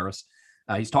coronavirus.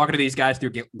 He's talking to these guys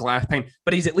through glass pane,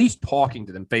 but he's at least talking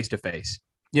to them face to face.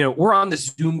 We're on this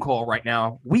Zoom call right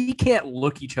now. We can't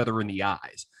look each other in the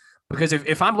eyes because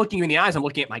if I'm looking you in the eyes, I'm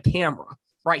looking at my camera,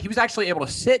 right? He was actually able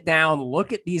to sit down,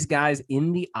 look at these guys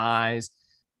in the eyes.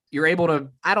 You're able to,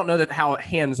 I don't know that how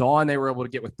hands-on they were able to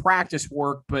get with practice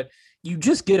work, but you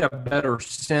just get a better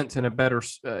sense and a better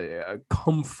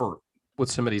comfort with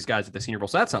some of these guys at the Senior Bowl.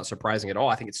 So that's not surprising at all.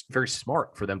 I think it's very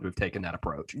smart for them to have taken that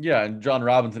approach. Yeah, and John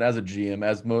Robinson as a GM,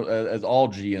 as all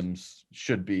GMs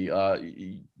should be,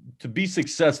 to be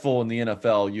successful in the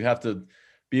NFL, you have to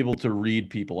be able to read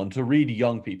people and to read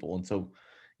young people. And so,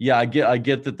 yeah, I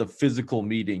get that the physical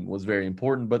meeting was very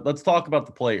important, but let's talk about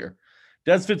the player.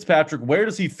 Des Fitzpatrick, where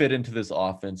does he fit into this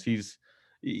offense?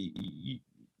 You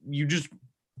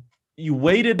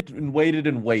waited and waited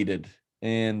and waited.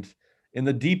 And in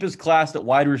the deepest class at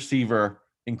wide receiver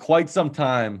in quite some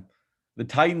time, the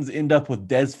Titans end up with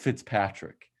Des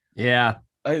Fitzpatrick. Yeah.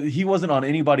 He wasn't on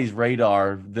anybody's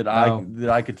radar that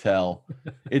I could tell.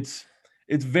 It's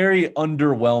very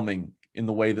underwhelming in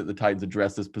the way that the Titans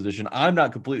address this position. I'm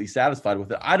not completely satisfied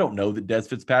with it. I don't know that Des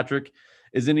Fitzpatrick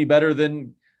is any better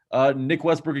than Nick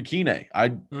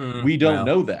Westbrook-Ikhine. We don't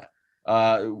know that.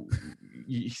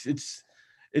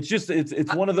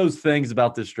 It's one of those things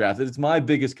about this draft. It's my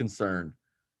biggest concern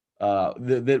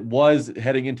that was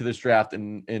heading into this draft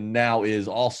and now is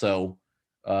also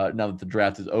now that the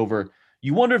draft is over.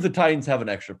 You wonder if the Titans have an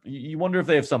extra. You wonder if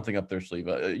they have something up their sleeve,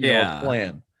 a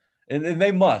plan, and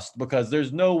they must, because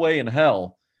there's no way in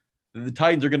hell that the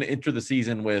Titans are going to enter the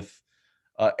season with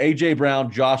A.J.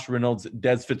 Brown, Josh Reynolds,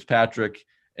 Des Fitzpatrick,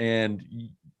 and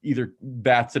either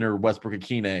Batson or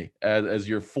Westbrook-Ikhine as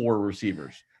your 4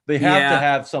 receivers. They have to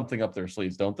have something up their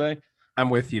sleeves, don't they? I'm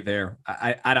with you there.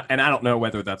 I don't know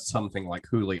whether that's something like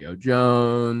Julio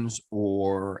Jones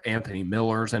or Anthony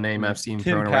Miller's a name I've seen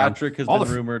Tim thrown around. Patrick has been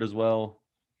rumored as well.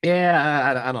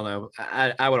 Yeah, I don't know.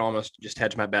 I would almost just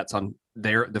hedge my bets on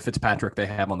the Fitzpatrick they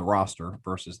have on the roster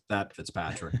versus that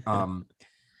Fitzpatrick.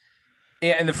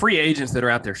 And the free agents that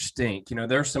are out there stink.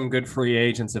 There's some good free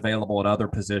agents available at other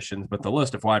positions, but the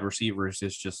list of wide receivers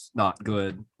is just not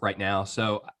good right now.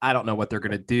 So I don't know what they're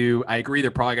going to do. I agree they're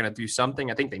probably going to do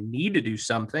something. I think they need to do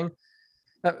something.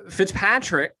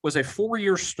 Fitzpatrick was a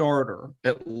 4-year starter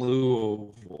at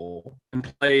Louisville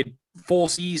and played full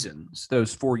seasons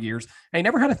those 4 years, and he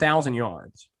never had 1,000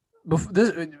 yards.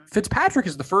 Fitzpatrick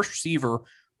is the first receiver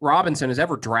Robinson has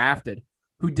ever drafted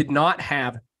who did not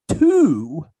have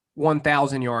 2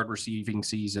 1,000-yard receiving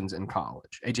seasons in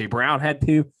college. A.J. Brown had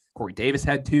 2. Corey Davis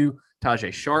had 2.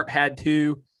 Tajay Sharp had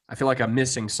 2. I feel like I'm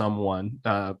missing someone,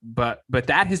 but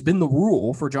that has been the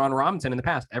rule for John Robinson in the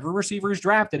past. Every receiver who's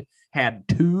drafted had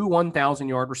 2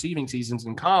 1,000-yard receiving seasons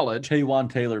in college. Taywan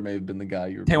Taylor may have been the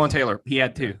guy. Taywan Taylor, he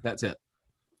had 2. That's it.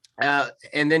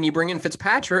 And then you bring in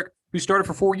Fitzpatrick, who started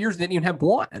for 4 years and didn't even have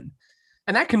 1.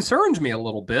 And that concerns me a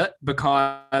little bit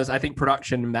because I think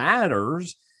production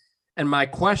matters. And my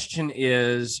question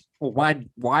is, well,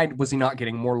 why was he not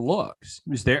getting more looks?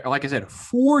 He was there, like I said,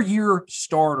 4-year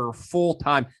starter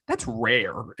full-time. That's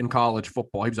rare in college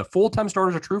football. He was a full-time starter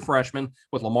as a true freshman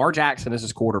with Lamar Jackson as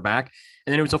his quarterback,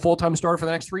 and then he was a full-time starter for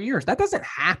the next 3 years. That doesn't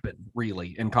happen,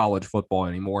 really, in college football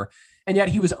anymore. And yet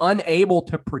he was unable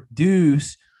to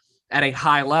produce at a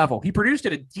high level. He produced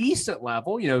at a decent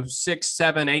level, 600,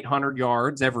 700, 800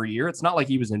 yards every year. It's not like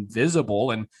he was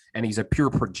invisible and he's a pure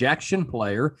projection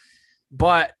player.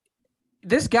 But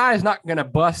this guy is not going to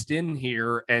bust in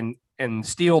here and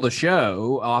steal the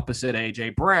show opposite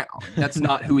A.J. Brown. That's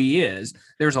not who he is.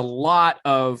 There's a lot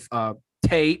of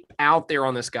tape out there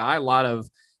on this guy, a lot of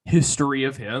history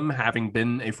of him having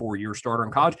been a 4-year starter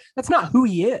in college. That's not who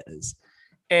he is.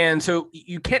 And so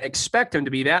you can't expect him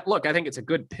to be that. Look, I think it's a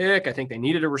good pick. I think they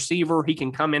needed a receiver. He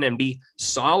can come in and be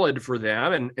solid for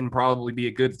them and probably be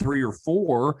a good 3 or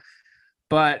 4.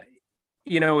 But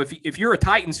if you're a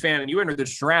Titans fan and you enter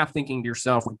this draft thinking to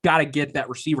yourself, we've got to get that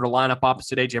receiver to line up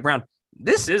opposite A.J. Brown,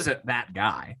 this isn't that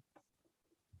guy.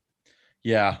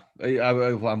 Yeah,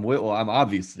 I'm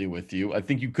obviously with you. I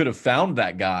think you could have found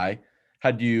that guy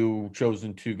had you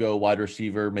chosen to go wide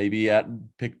receiver maybe at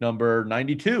pick number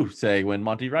 92, say, when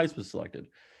Monty Rice was selected.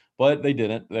 But they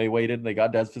didn't. They waited. They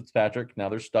got Des Fitzpatrick. Now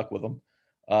they're stuck with him.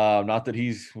 Not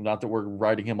that we're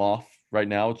writing him off right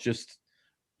now. It's just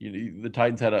the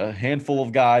Titans had a handful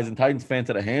of guys, and Titans fans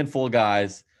had a handful of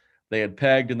guys they had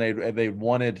pegged and they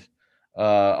wanted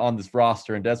on this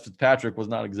roster, and Des Fitzpatrick was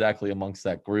not exactly amongst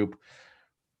that group.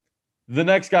 The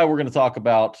next guy we're going to talk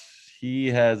about, he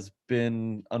has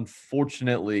been,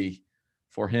 unfortunately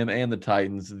for him and the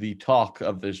Titans, the talk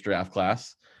of this draft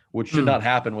class, which should not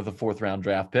happen with a 4th-round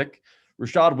draft pick.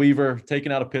 Rashad Weaver,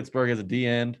 taken out of Pittsburgh as a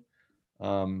D-end.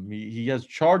 He has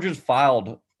charges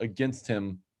filed against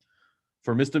him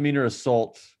for misdemeanor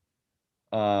assault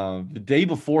the day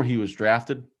before he was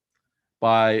drafted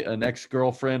by an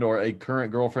ex-girlfriend or a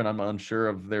current girlfriend. I'm unsure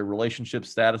of their relationship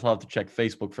status. I'll have to check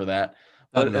Facebook for that.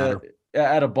 But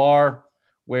at a bar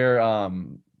where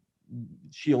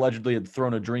she allegedly had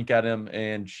thrown a drink at him,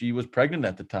 and she was pregnant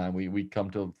at the time. We come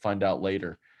to find out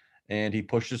later. And he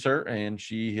pushes her, and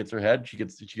she hits her head. She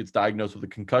gets diagnosed with a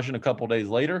concussion a couple days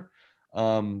later.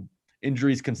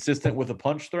 Injuries consistent with a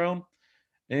punch thrown.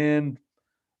 And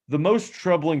the most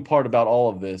troubling part about all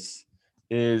of this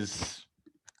is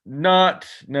not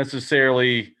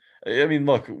necessarily, I mean,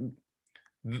 look,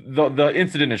 the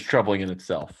incident is troubling in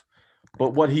itself,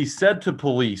 but what he said to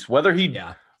police, whether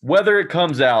it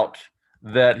comes out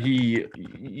that he,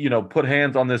 put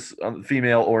hands on this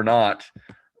female or not,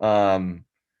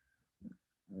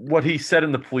 what he said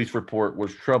in the police report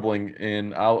was troubling,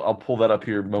 and I'll pull that up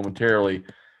here momentarily.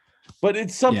 But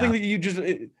it's something that you just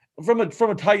from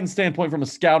a Titan standpoint, from a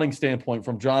scouting standpoint,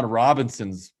 from John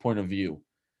Robinson's point of view,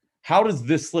 how does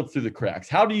this slip through the cracks?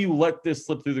 How do you let this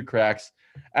slip through the cracks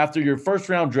after your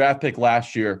 1st-round draft pick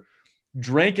last year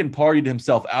drank and partied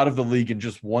himself out of the league in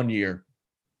just 1 year?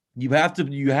 You have to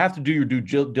do your due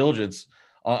diligence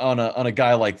on a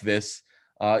guy like this.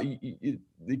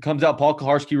 It comes out. Paul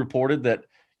Kaharski reported that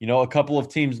a couple of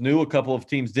teams knew, a couple of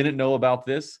teams didn't know about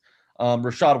this.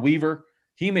 Rashad Weaver,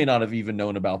 he may not have even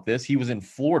known about this. He was in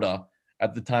Florida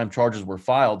at the time charges were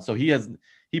filed, so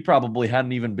he probably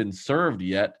hadn't even been served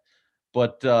yet.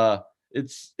 But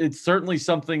it's certainly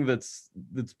something that's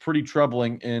pretty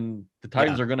troubling, and the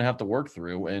Titans are going to have to work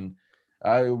through. And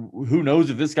who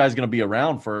knows if this guy's going to be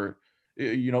around for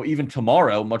even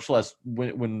tomorrow, much less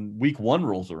when week 1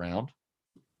 rolls around.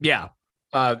 Yeah,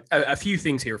 a few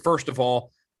things here. First of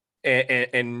all,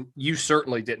 and you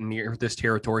certainly didn't near this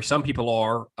territory. Some people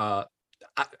are.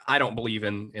 I don't believe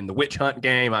in the witch hunt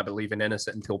game. I believe in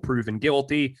innocent until proven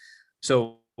guilty.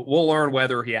 So we'll learn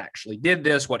whether he actually did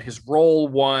this, what his role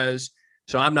was.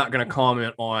 So I'm not going to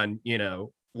comment on,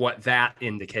 what that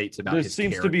indicates about his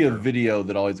seems character. to be a video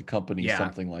that always accompanies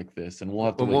something like this, and we'll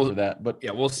have to wait for that. But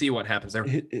we'll see what happens there.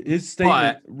 His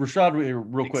statement,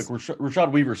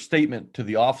 Rashad Weaver's statement to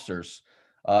the officers,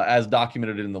 as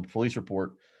documented in the police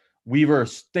report, Weaver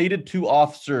stated to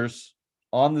officers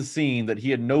on the scene that he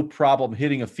had no problem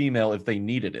hitting a female if they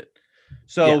needed it.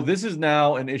 So this is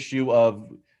now an issue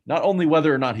of not only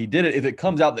whether or not he did it. If it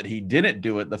comes out that he didn't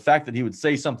do it, the fact that he would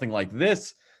say something like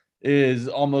this is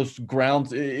almost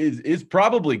is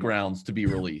probably grounds to be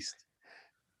released.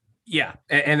 Yeah,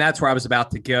 and that's where I was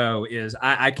about to go. Is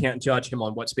I can't judge him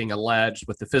on what's being alleged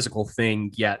with the physical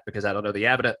thing yet because I don't know the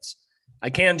evidence. I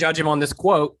can judge him on this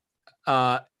quote,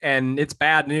 and it's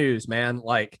bad news, man.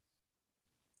 Like,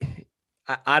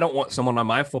 I don't want someone on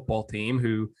my football team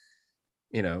who,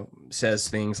 says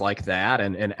things like that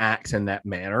and acts in that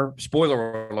manner.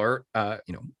 Spoiler alert,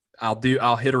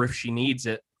 I'll hit her if she needs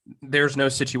it. There's no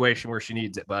situation where she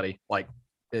needs it, buddy. Like,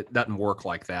 it doesn't work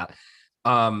like that.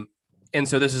 And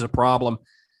so this is a problem.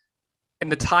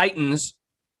 And the Titans,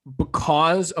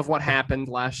 because of what happened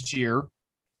last year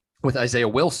with Isaiah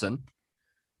Wilson,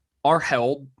 are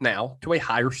held now to a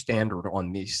higher standard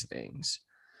on these things.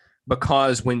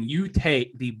 Because when you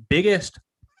take the biggest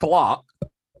flop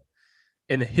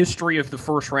in the history of the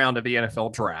 1st round of the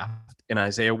NFL draft in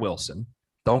Isaiah Wilson,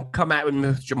 don't come at me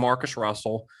with Jamarcus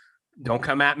Russell. Don't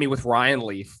come at me with Ryan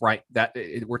Leaf, right?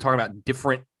 We're talking about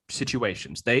different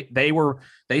situations. They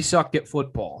sucked at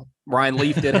football. Ryan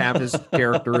Leaf did have his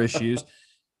character issues.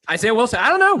 Isaiah Wilson, I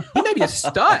don't know. He may be a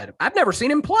stud. I've never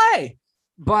seen him play.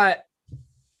 But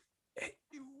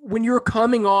when you're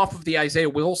coming off of the Isaiah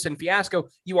Wilson fiasco,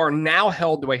 you are now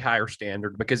held to a higher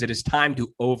standard because it is time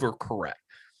to overcorrect.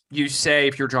 You say,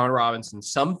 if you're John Robinson,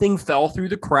 something fell through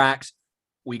the cracks.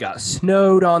 We got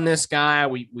snowed on this guy.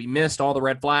 We missed all the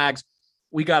red flags.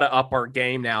 We got to up our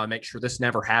game now and make sure this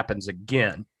never happens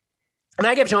again. And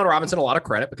I give John Robinson a lot of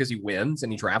credit because he wins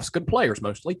and he drafts good players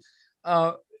mostly.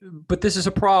 But this is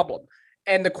a problem.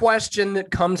 And the question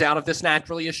that comes out of this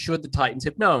naturally is, should the Titans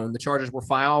have known? The charges were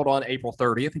filed on April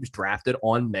 30th. He was drafted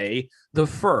on May the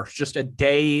 1st, just a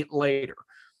day later.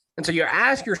 And so you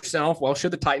ask yourself, well,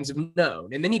 should the Titans have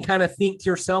known? And then you kind of think to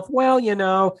yourself, well, it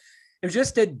was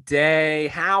just a day.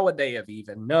 How would they have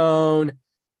even known?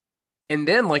 And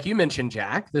then, like you mentioned,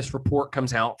 Jack, this report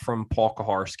comes out from Paul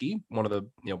Kaharski, one of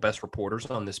the best reporters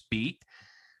on this beat,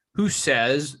 who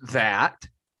says that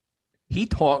he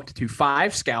talked to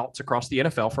 5 scouts across the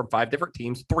NFL from 5 different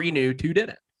teams. 3 knew, 2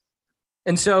 didn't.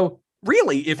 And so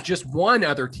really, if just one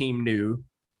other team knew,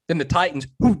 then the Titans,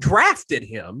 who drafted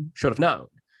him, should have known.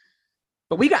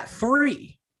 But we got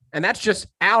 3, and that's just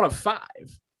out of 5.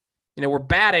 We're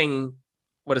batting,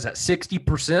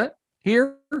 60%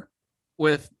 here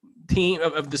with team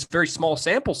of this very small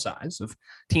sample size of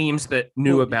teams that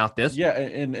knew about this. Yeah,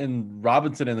 and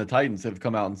Robinson and the Titans have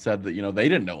come out and said that they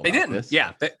didn't know about this.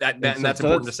 Yeah, and that's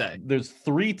important to say. There's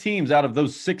 3 teams out of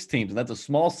those 6 teams, and that's a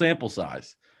small sample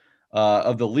size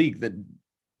of the league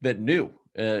that knew.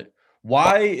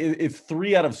 Why, if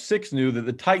 3 out of 6 knew, that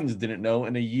the Titans didn't know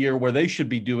in a year where they should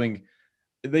be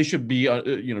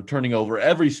turning over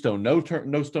every stone.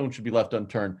 No stone should be left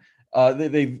unturned.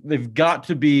 They've got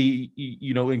to be,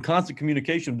 in constant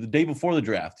communication the day before the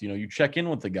draft. You check in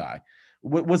with the guy.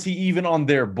 Was he even on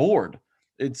their board?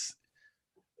 It's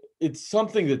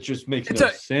something that just makes no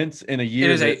sense in a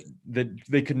year that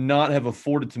they could not have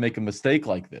afforded to make a mistake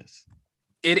like this.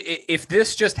 If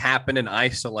this just happened in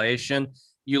isolation,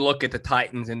 you look at the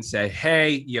Titans and say,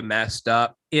 hey, you messed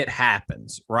up. It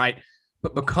happens, right?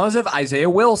 But because of Isaiah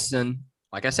Wilson,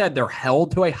 like I said, they're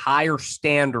held to a higher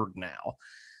standard now.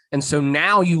 And so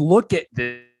now you look at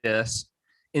this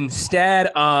instead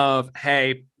of,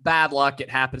 hey, bad luck, it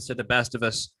happens to the best of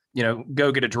us,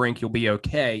 go get a drink, you'll be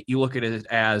okay. You look at it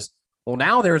as, well,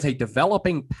 now there's a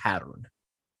developing pattern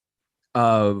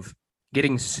of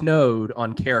getting snowed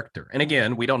on character. And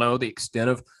again, we don't know the extent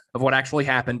of what actually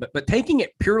happened, but taking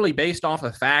it purely based off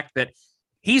of the fact that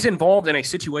he's involved in a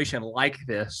situation like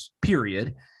this,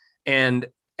 period. And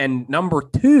number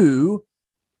 2,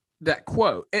 that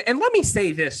quote, and let me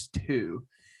say this too.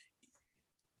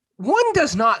 One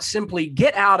does not simply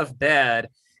get out of bed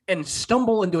and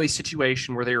stumble into a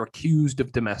situation where they're accused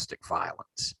of domestic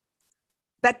violence.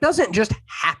 That doesn't just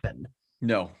happen.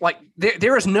 No. Like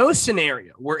there is no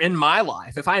scenario where in my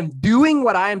life, if I'm doing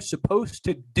what I am supposed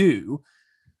to do,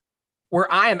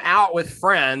 where I am out with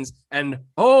friends and,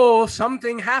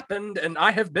 something happened and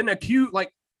I have been accused.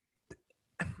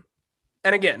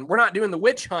 And again, we're not doing the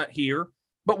witch hunt here,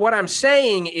 but what I'm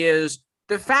saying is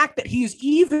the fact that he's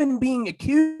even being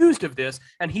accused of this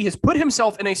and he has put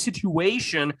himself in a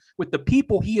situation with the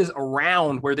people he is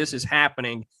around where this is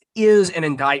happening is an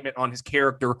indictment on his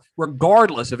character,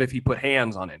 regardless of if he put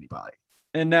hands on anybody.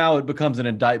 And now it becomes an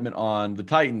indictment on the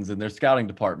Titans and their scouting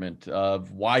department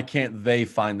of why can't they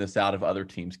find this out if other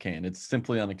teams can? It's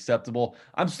simply unacceptable.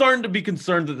 I'm starting to be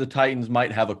concerned that the Titans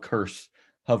might have a curse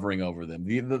hovering over them.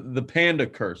 The panda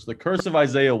curse, the curse of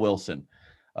Isaiah Wilson,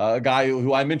 a guy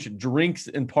who I mentioned drinks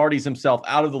and parties himself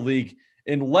out of the league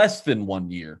in less than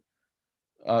 1 year.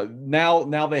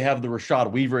 Now they have the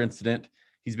Rashad Weaver incident.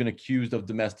 He's been accused of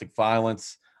domestic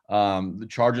violence. The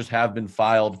charges have been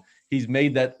filed. He's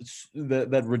made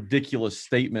that ridiculous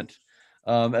statement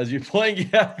as you're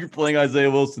playing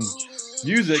Isaiah Wilson's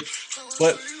music,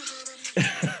 but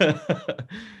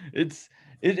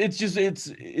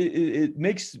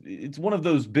it's one of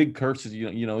those big curses.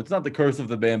 It's not the curse of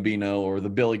the Bambino or the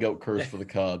Billy Goat curse for the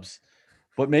Cubs,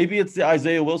 but maybe it's the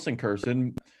Isaiah Wilson curse.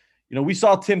 And we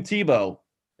saw Tim Tebow.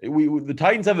 The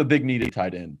Titans have a big need at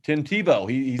tight end. Tim Tebow,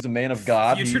 he's a man of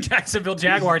God. Future Jacksonville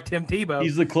Jaguar Tim Tebow.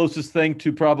 He's the closest thing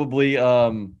to probably I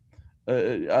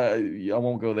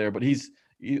won't go there, but he's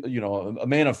a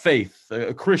man of faith,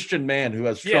 a Christian man who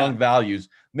has strong values.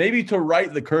 Maybe to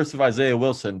right the curse of Isaiah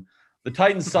Wilson, the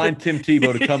Titans signed Tim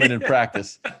Tebow to come in and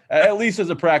practice, at least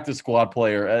as a practice squad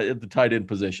player at the tight end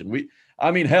position. They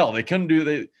couldn't do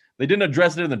they didn't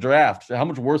address it in the draft. How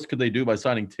much worse could they do by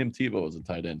signing Tim Tebow as a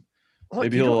tight end? Look,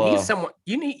 maybe you don't need someone.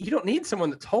 You don't need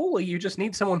someone that's holy. You just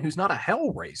need someone who's not a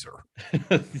hell raiser.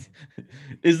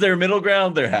 Is there a middle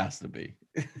ground? There has to be.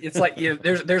 It's like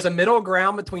there's a middle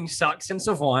ground between sucks and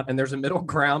savant, and there's a middle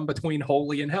ground between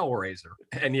holy and hellraiser,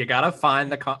 and you got to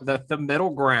find the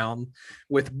middle ground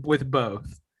with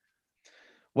both.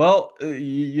 Well,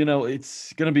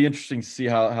 it's going to be interesting to see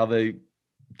how they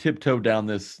tiptoe down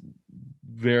this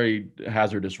very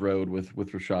hazardous road with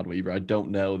Rashad Weaver. I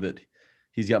don't know that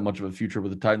he's got much of a future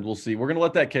with the Titans. We'll see. We're going to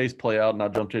let that case play out and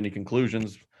not jump to any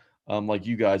conclusions like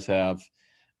you guys have.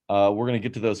 We're going to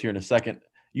get to those here in a second.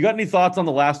 You got any thoughts on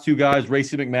the last 2 guys,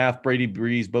 Racey McMath, Brady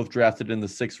Breeze, both drafted in the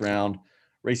 6th round?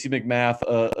 Racey McMath,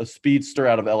 a speedster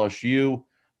out of LSU.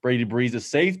 Brady Breeze, a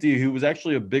safety who was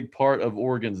actually a big part of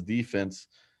Oregon's defense.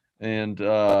 And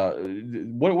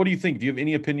what do you think? Do you have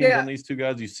any opinions on these 2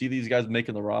 guys? Do you see these guys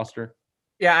making the roster?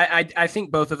 Yeah, I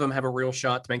think both of them have a real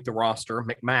shot to make the roster.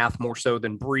 McMath more so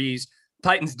than Breeze.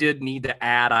 Titans did need to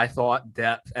add, I thought,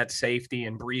 depth at safety,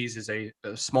 and Breeze is a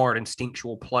smart,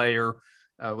 instinctual player.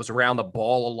 was around the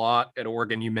ball a lot at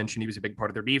Oregon. You mentioned he was a big part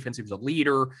of their defense. He was a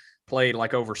leader, played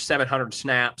like over 700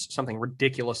 snaps, something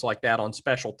ridiculous like that on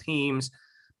special teams.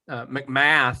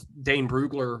 McMath, Dane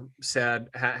Brugler said,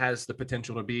 has the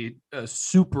potential to be a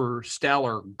super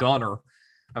stellar gunner.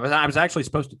 I was actually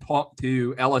supposed to talk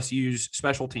to LSU's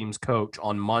special teams coach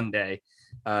on Monday.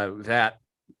 That,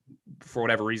 for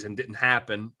whatever reason, didn't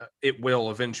happen. It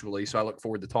will eventually, so I look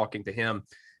forward to talking to him,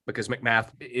 because McMath,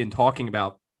 in talking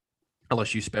about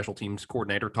LSU special teams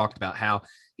coordinator, talked about how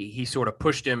he sort of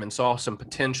pushed him and saw some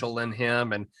potential in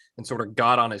him and sort of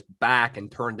got on his back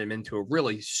and turned him into a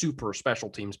really super special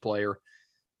teams player.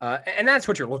 And that's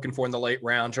what you're looking for in the late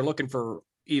rounds. You're looking for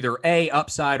either A,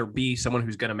 upside, or B, someone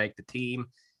who's going to make the team.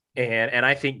 And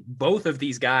I think both of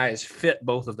these guys fit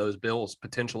both of those bills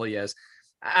potentially. As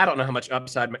I don't know how much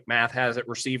upside McMath has at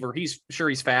receiver. He's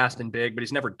fast and big, but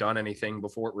he's never done anything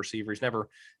before at receiver. He's never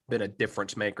been a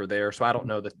difference maker there. So I don't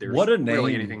know that there's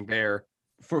really anything there.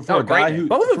 For a guy who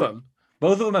both of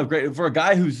them have great. For a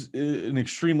guy who's an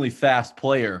extremely fast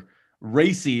player,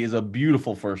 Racy is a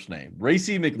beautiful first name.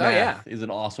 Racy McMath is an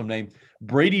awesome name.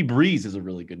 Brady Breeze is a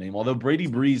really good name, although Brady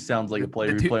Breeze sounds like a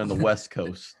player who played on the West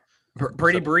Coast.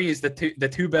 Brady Breeze, the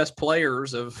two best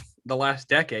players of the last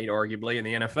decade, arguably, in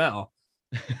the NFL.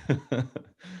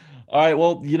 All right.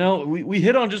 Well, we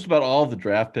hit on just about all of the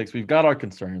draft picks. We've got our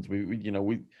concerns.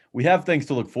 We have things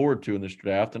to look forward to in this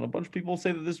draft, and a bunch of people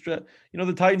say that this draft,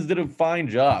 the Titans did a fine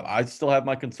job. I still have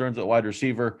my concerns at wide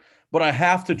receiver, but I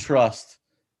have to trust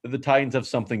that the Titans have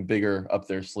something bigger up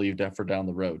their sleeve for down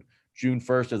the road. June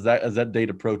 1st, as that date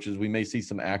approaches, we may see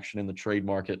some action in the trade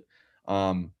market.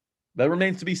 That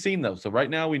remains to be seen, though. So right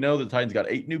now, we know the Titans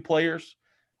got 8 new players.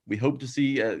 We hope to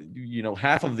see,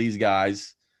 half of these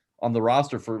guys on the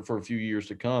roster for a few years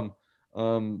to come.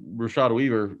 Rashad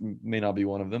Weaver may not be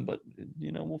one of them, but,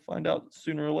 we'll find out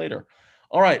sooner or later.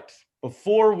 All right.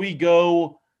 Before we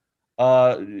go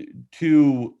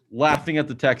to laughing at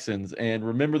the Texans and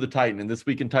remember the Titan and This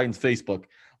Week in Titans Facebook,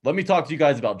 let me talk to you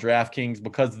guys about DraftKings,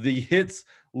 because the hits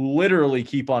literally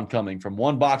keep on coming from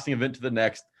one boxing event to the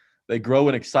next. They grow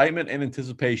in excitement and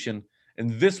anticipation.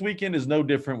 And this weekend is no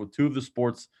different, with 2 of the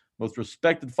sport's most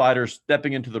respected fighters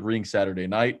stepping into the ring Saturday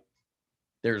night.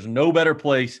 There's no better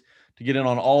place to get in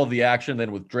on all of the action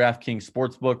than with DraftKings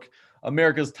Sportsbook,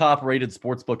 America's top-rated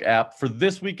sportsbook app. For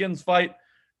this weekend's fight,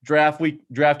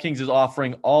 DraftKings is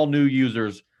offering all new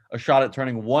users a shot at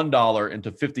turning $1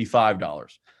 into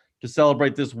 $55. To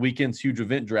celebrate this weekend's huge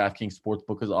event, DraftKings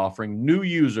Sportsbook is offering new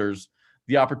users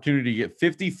the opportunity to get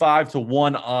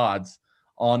 55-1 odds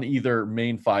on either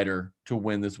main fighter to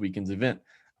win this weekend's event.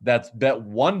 That's bet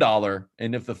 $1,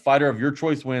 and if the fighter of your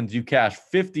choice wins, you cash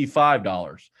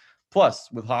 $55.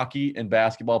 Plus, with hockey and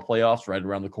basketball playoffs right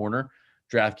around the corner,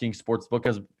 DraftKings Sportsbook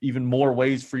has even more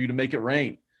ways for you to make it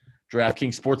rain.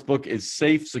 DraftKings Sportsbook is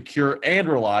safe, secure, and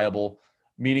reliable,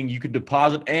 meaning you can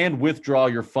deposit and withdraw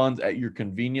your funds at your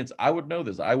convenience. I would know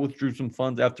this. I withdrew some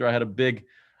funds after I had a big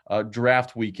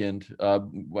draft weekend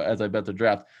as I bet the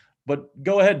draft. But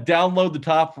go ahead, download the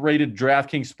top-rated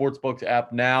DraftKings Sportsbook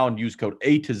app now and use code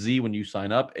A2Z when you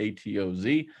sign up,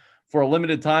 ATOZ. For a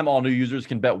limited time, all new users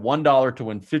can bet $1 to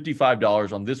win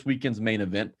 $55 on this weekend's main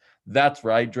event. That's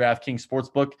right, DraftKings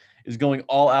Sportsbook is going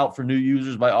all out for new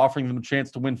users by offering them a chance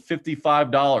to win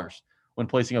 $55 when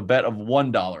placing a bet of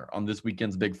 $1 on this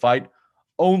weekend's big fight,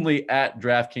 only at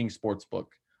DraftKings Sportsbook.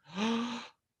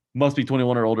 Must be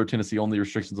 21 or older. Tennessee only.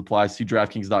 Restrictions apply. See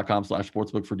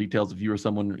DraftKings.com/sportsbook for details. If you or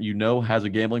someone you know has a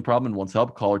gambling problem and wants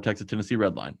help, call or text the Tennessee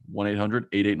Red Line,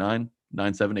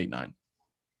 1-800-889-9789.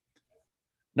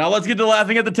 Now let's get to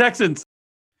laughing at the Texans.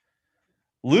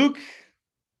 Luke,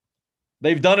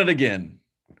 they've done it again.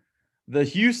 The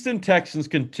Houston Texans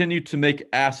continue to make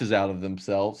asses out of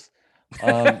themselves.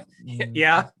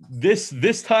 Yeah.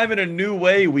 This time in a new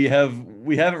way we haven't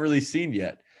really seen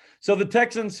yet. So the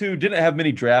Texans, who didn't have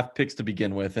many draft picks to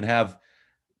begin with and have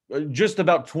just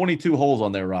about 22 holes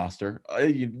on their roster,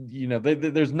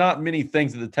 there's not many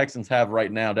things that the Texans have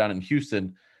right now down in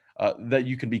Houston that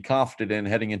you can be confident in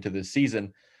heading into this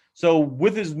season. So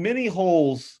with as many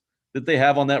holes that they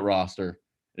have on that roster,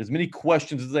 as many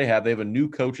questions as they have a new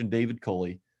coach in David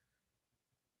Culley.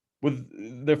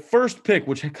 With their first pick,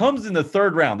 which comes in the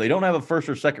 3rd round, they don't have a 1st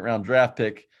or 2nd round draft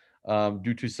pick.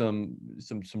 Due to some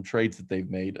trades that they've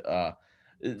made.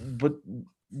 But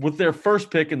with their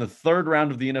first pick in the 3rd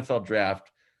round of the NFL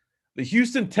draft, the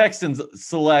Houston Texans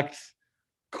select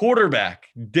quarterback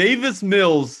Davis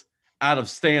Mills out of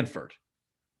Stanford.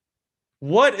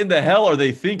 What in the hell are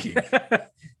they thinking?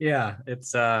 Yeah,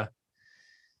 it's I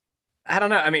don't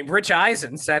know. I mean, Rich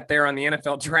Eisen sat there on the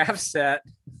NFL draft set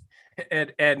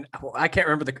And I can't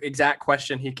remember the exact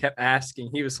question he kept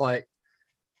asking. He was like,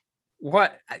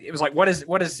 what it was like, what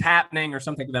is happening or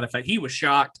something to that effect. He was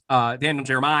shocked. Daniel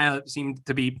Jeremiah seemed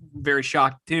to be very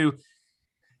shocked too.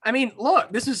 I mean,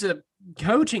 look, this is a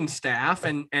coaching staff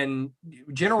and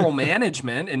general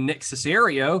management and Nick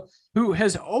Caserio who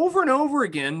has over and over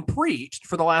again preached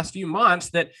for the last few months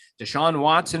that Deshaun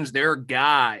Watson's their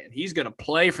guy and he's going to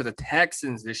play for the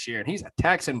Texans this year and he's a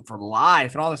Texan for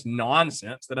life and all this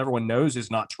nonsense that everyone knows is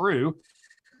not true.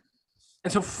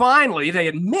 And so finally they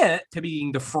admit to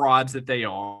being the frauds that they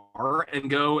are and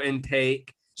go and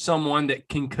take someone that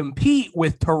can compete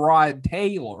with Tyrod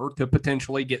Taylor to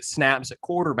potentially get snaps at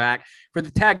quarterback for the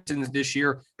Texans this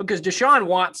year, because Deshaun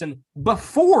Watson,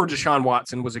 before Deshaun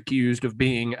Watson was accused of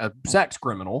being a sex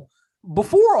criminal,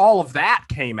 before all of that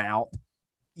came out,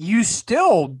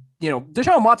 Deshaun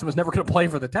Watson was never going to play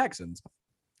for the Texans.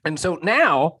 And so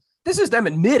now this is them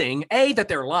admitting, A, that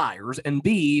they're liars, and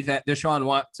B, that Deshaun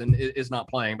Watson is not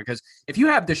playing. Because if you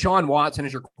have Deshaun Watson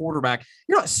as your quarterback,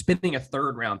 you're not spending a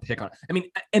third-round pick on it. I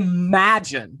mean,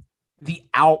 imagine the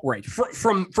outrage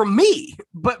from me,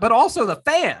 but also the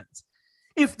fans.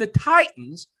 If the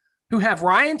Titans, who have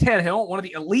Ryan Tannehill, one of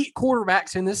the elite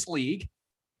quarterbacks in this league,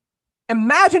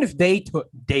 imagine if they took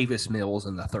Davis Mills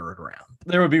in the third round.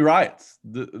 There would be riots.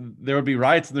 There would be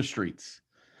riots in the streets.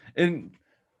 And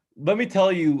let me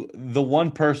tell you the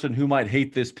one person who might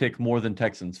hate this pick more than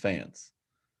Texans fans.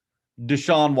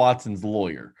 Deshaun Watson's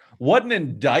lawyer. What an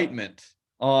indictment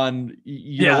on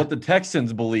what the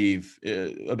Texans believe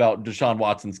about Deshaun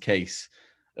Watson's case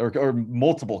or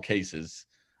multiple cases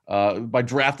by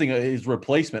drafting his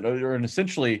replacement or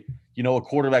essentially, a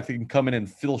quarterback that can come in and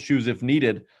fill shoes if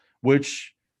needed,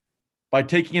 which by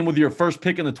taking him with your first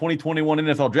pick in the 2021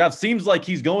 NFL draft seems like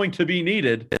he's going to be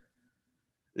needed.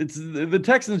 It's the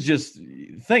Texans. Just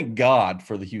thank God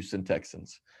for the Houston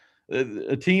Texans,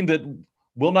 a team that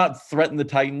will not threaten the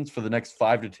Titans for the next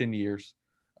 5 to 10 years.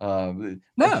 A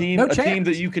team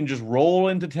that you can just roll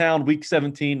into town week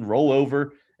 17, roll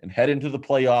over and head into the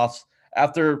playoffs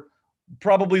after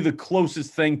probably the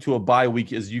closest thing to a bye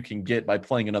week as you can get by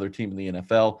playing another team in the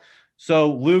NFL. So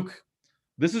Luke,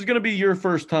 this is going to be your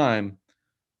first time,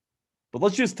 but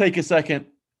let's just take a second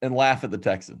and laugh at the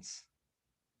Texans.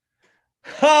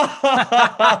 Oh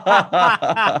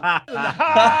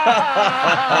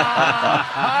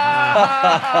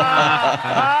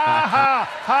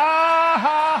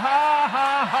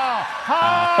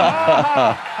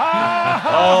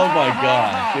my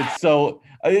gosh.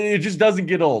 It just doesn't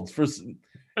get old.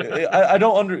 I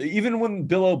don't even when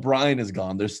Bill O'Brien is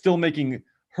gone, they're still making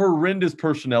horrendous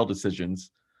personnel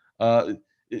decisions.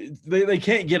 They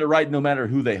can't get it right no matter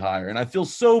who they hire. And I feel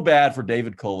so bad for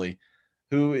David Culley,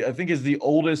 who I think is the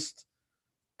oldest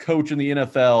coach in the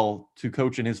NFL to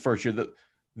coach in his first year.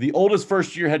 The oldest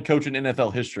first-year head coach in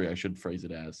NFL history, I should phrase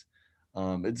it as.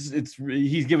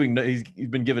 He's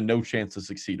been given no chance to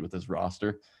succeed with his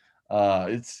roster.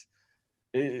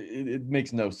 It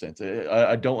makes no sense.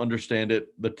 I don't understand it.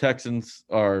 The Texans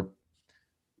are,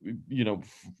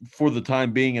 for the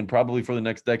time being and probably for the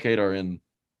next decade, are in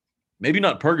maybe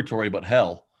not purgatory but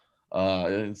hell.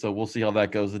 And so we'll see how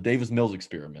that goes. The Davis Mills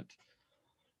experiment.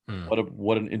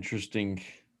 What an interesting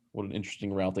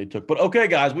route they took. But okay,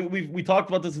 guys, we talked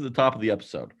about this at the top of the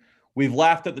episode. We've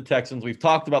laughed at the Texans. We've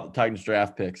talked about the Titans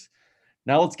draft picks.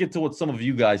 Now let's get to what some of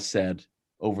you guys said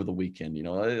over the weekend.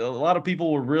 A lot of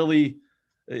people were really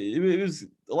a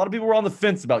lot of people were on the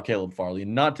fence about Caleb Farley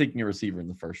and not taking a receiver in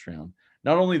the first round.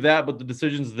 Not only that, but the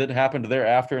decisions that happened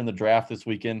thereafter in the draft this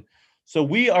weekend. So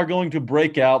we are going to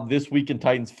break out This Week in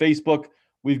Titans Facebook.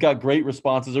 We've got great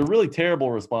responses, or really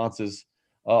terrible responses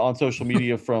on social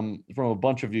media from a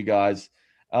bunch of you guys.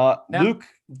 Now, Luke,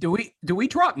 do we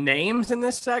drop names in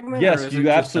this segment? Yes, you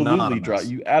absolutely drop.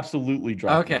 You absolutely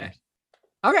drop. Okay. Names.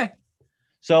 Okay.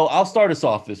 So I'll start us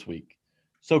off this week.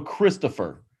 So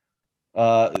Christopher,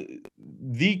 or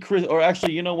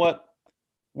actually, you know what?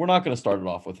 We're not going to start it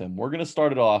off with him. We're going to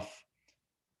start it off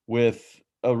with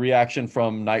a reaction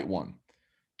from night one.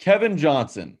 Kevin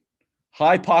Johnson,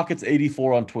 High Pockets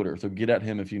 84 on Twitter. So get at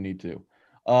him if you need to.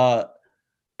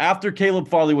 After Caleb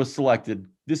Farley was selected,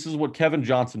 this is what Kevin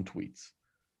Johnson tweets.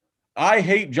 I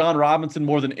hate John Robinson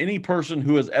more than any person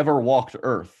who has ever walked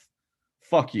Earth.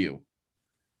 Fuck you.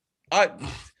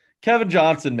 Kevin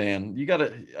Johnson, man,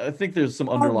 I think there's some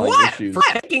underlying issues.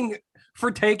 For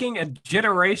taking a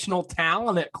generational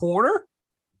talent at corner?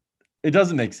 It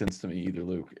doesn't make sense to me either,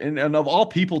 Luke. And of all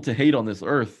people to hate on this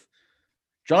earth,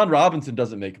 John Robinson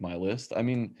doesn't make my list. I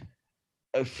mean,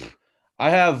 I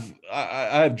have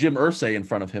Jim Irsay in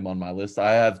front of him on my list.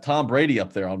 I have Tom Brady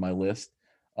up there on my list.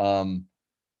 Who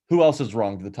Who else has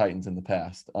wronged the Titans in the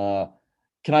past?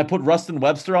 Can I put Rustin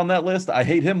Webster on that list? I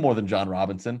hate him more than John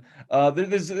Robinson.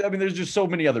 There's just so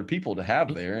many other people to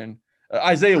have there, and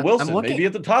Isaiah Wilson maybe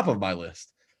at the top of my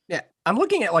list. Yeah, I'm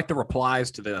looking at like the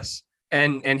replies to this,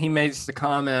 and he makes the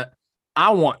comment,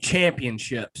 "I want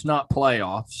championships, not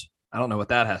playoffs." I don't know what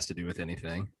that has to do with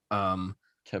anything.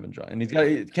 Kevin Johnson,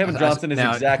 and Kevin Johnson is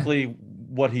exactly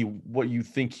what you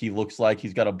think he looks like.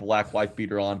 He's got a black wife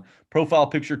beater on, profile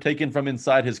picture taken from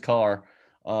inside his car,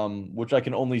 which I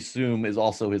can only assume is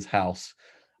also his house.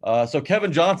 So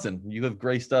Kevin Johnson, you have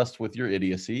graced us with your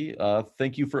idiocy.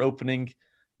 Thank you for opening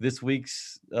this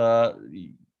week's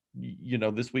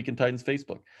This Week in Titans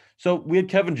Facebook. So we had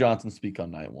Kevin Johnson speak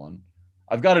on night one.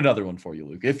 I've got another one for you,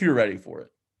 Luke, if you're ready for it.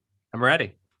 I'm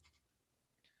ready.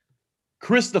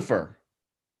 Christopher,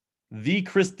 the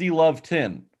Christy Love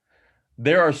 10.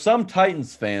 There are some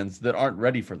Titans fans that aren't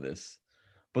ready for this,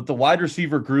 but the wide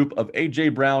receiver group of A.J.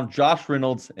 Brown, Josh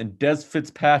Reynolds, and Des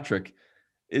Fitzpatrick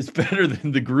is better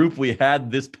than the group we had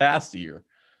this past year.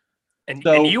 And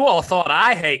you all thought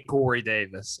I hate Corey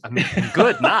Davis. I mean,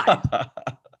 good night.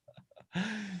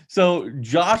 So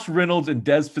Josh Reynolds and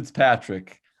Des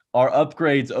Fitzpatrick are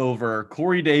upgrades over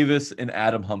Corey Davis and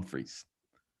Adam Humphries.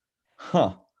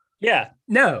 Huh. Yeah,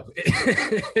 no,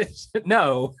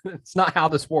 no, it's not how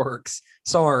this works.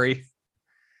 Sorry.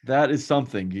 That is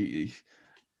something.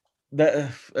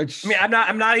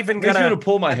 I'm not even gonna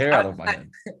pull my hair out of my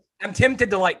head. I'm tempted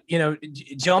to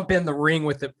jump in the ring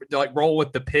with roll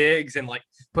with the pigs and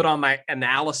put on my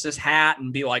analysis hat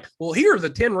and be like, well, here are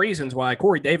the 10 reasons why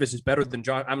Corey Davis is better than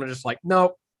John. I'm just like,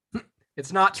 nope,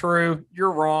 it's not true.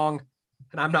 You're wrong.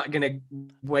 And I'm not going to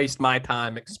waste my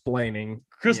time explaining.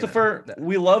 Christopher,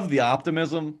 we love the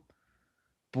optimism,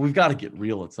 but we've got to get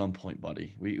real at some point,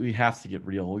 buddy. We have to get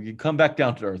real. We can come back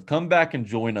down to earth. Come back and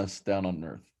join us down on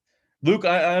earth. Luke,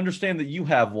 I understand that you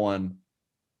have one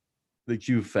that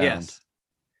you found. Yes.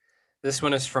 This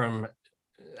one is from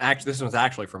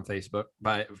actually from Facebook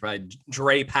by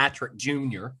Dre Patrick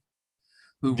Jr.,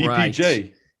 who DPJ. writes,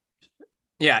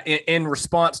 yeah, in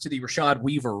response to the Rashad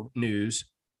Weaver news,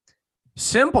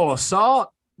 simple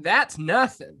assault, that's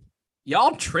nothing.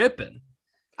 Y'all tripping.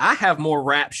 I have more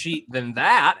rap sheet than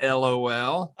that,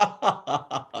 LOL.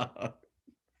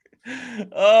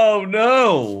 Oh,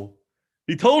 no.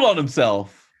 He told on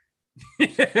himself.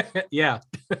 Yeah.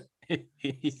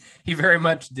 He very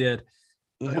much did.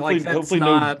 Hopefully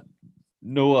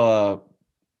no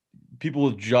people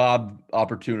with job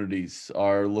opportunities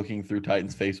are looking through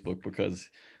Titans Facebook because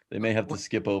they may have to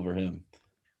skip over him.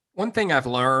 One thing I've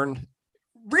learned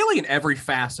really in every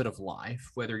facet of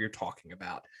life, whether you're talking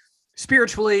about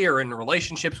spiritually or in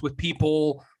relationships with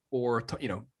people or,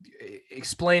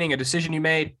 explaining a decision you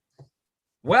made,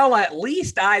 well, at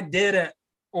least I didn't,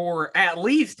 or at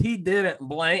least he didn't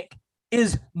blank,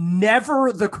 is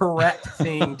never the correct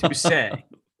thing to say.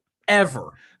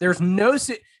 Ever. There's no,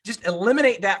 just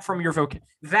eliminate that from your vocabulary.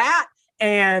 That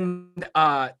and,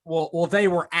 well, they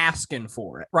were asking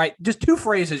for it, right? Just two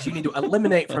phrases you need to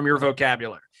eliminate from your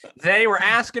vocabulary. They were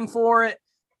asking for it,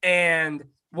 and,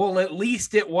 well, at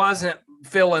least it wasn't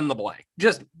fill in the blank.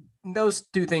 Just those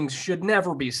two things should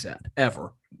never be said,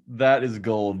 ever. That is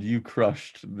gold. You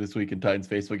crushed This Week in Titans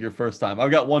Facebook your first time.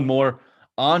 I've got one more.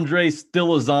 Andre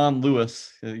Stilazon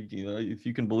Lewis, if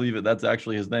you can believe it, that's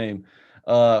actually his name.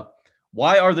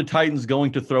 Why are the Titans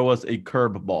going to throw us a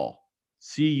curveball?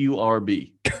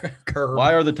 CURB. Curb.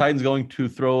 Why are the Titans going to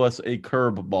throw us a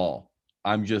curveball?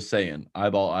 I'm just saying,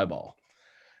 eyeball.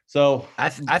 So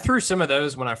I threw some of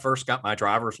those when I first got my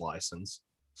driver's license.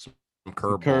 Some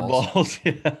curveballs.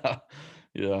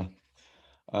 Yeah.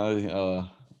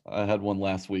 I had one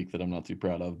last week that I'm not too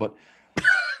proud of, but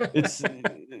it's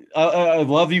I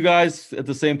love you guys at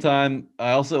the same time.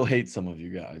 I also hate some of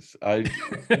you guys.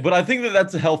 But I think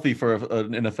that's healthy for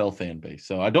an NFL fan base.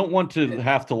 So I don't want to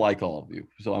have to like all of you.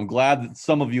 So I'm glad that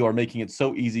some of you are making it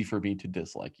so easy for me to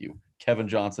dislike you. Kevin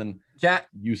Johnson, Jack,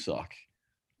 you suck.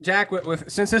 Jack,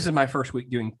 since this is my first week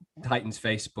doing Titans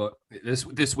Facebook,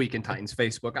 this week in Titans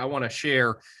Facebook, I want to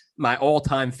share my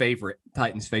all-time favorite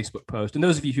Titans Facebook post. And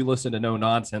those of you who listen to No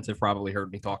Nonsense have probably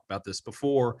heard me talk about this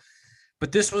before.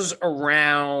 But this was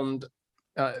around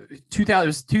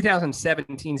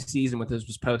 2017 season when this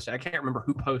was posted. I can't remember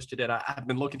who posted it. I've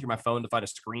been looking through my phone to find a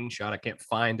screenshot. I can't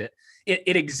find it.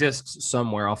 It exists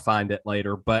somewhere. I'll find it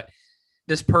later. But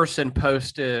this person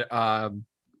posted, I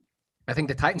think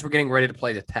the Titans were getting ready to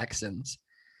play the Texans.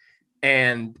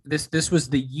 And this was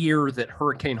the year that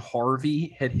Hurricane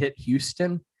Harvey had hit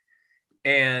Houston.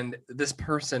 And this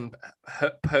person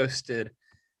posted,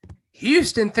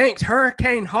 Houston thinks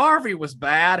Hurricane Harvey was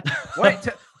bad.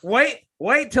 Wait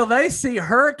Wait till they see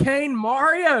Hurricane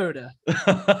Mariota.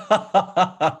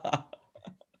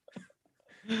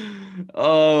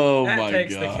 Oh, That my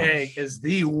takes gosh. the cake is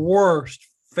the worst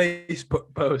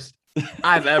Facebook post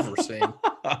I've ever seen.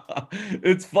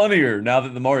 It's funnier now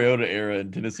that the Mariota era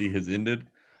in Tennessee has ended.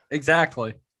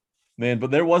 Exactly. Man,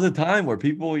 but there was a time where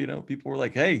people were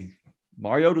like, hey,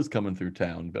 Mariota's coming through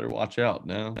town. Better watch out.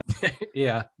 No,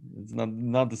 Yeah. it's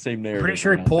not the same narrative. Pretty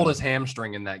sure he around pulled town. his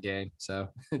hamstring in that game, so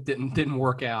it didn't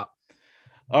work out.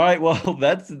 All right, well,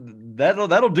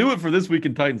 that'll do it for this week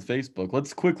in Titans Facebook.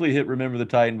 Let's quickly hit Remember the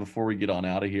Titan before we get on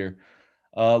out of here.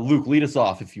 Luke, lead us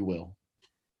off, if you will.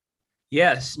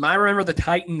 Yes, my Remember the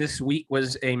Titan this week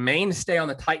was a mainstay on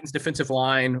the Titans defensive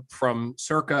line from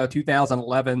circa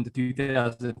 2011 to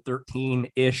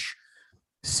 2013-ish.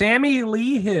 Sammy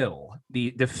Lee Hill,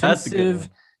 the defensive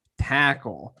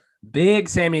tackle. Big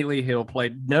Sammy Lee Hill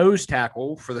played nose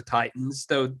tackle for the Titans,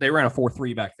 though they ran a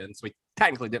 4-3 back then, so he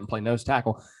technically didn't play nose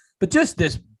tackle. But just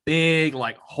this big,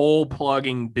 like,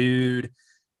 hole-plugging dude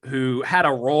who had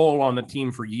a role on the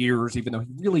team for years, even though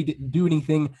he really didn't do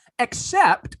anything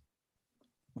except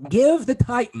give the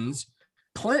Titans,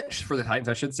 clinch for the Titans,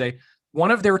 I should say, one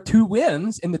of their 2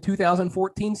 wins in the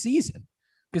 2014 season.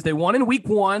 Because they won in week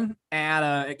 1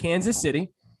 at Kansas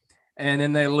City, and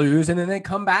then they lose, and then they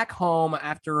come back home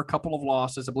after a couple of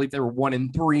losses. I believe they were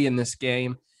 1-3 in this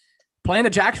game, playing the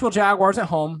Jacksonville Jaguars at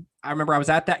home. I remember I was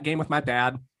at that game with my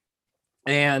dad,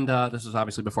 and this was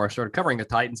obviously before I started covering the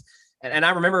Titans. And I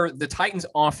remember the Titans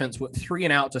offense went 3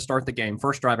 and out to start the game.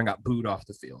 First drive and got booed off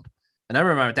the field. And I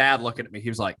remember my dad looking at me. He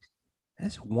was like,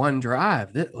 "That's one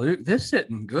drive. This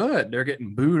isn't good. They're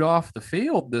getting booed off the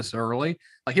field this early."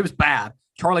 Like, it was bad.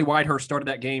 Charlie Whitehurst started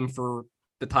that game for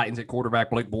the Titans at quarterback.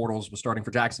 Blake Bortles was starting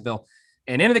for Jacksonville.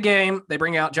 And into the game, they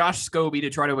bring out Josh Scobie to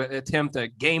try to attempt a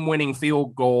game-winning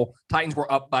field goal. Titans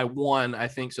were up by 1, I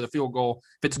think. So the field goal,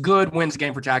 if it's good, wins the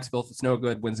game for Jacksonville. If it's no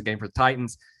good, wins the game for the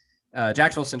Titans.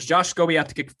 Jacksonville sends Josh Scobie out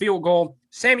to kick a field goal.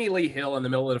 Sammy Lee Hill in the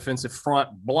middle of the defensive front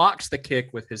blocks the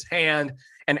kick with his hand.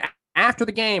 And after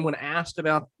the game, when asked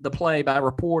about the play by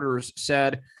reporters,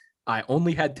 said, "I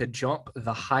only had to jump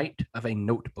the height of a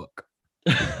notebook."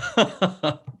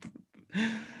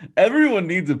 Everyone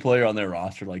needs a player on their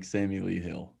roster like Sammy Lee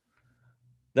Hill.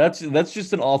 That's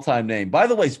just an all-time name. By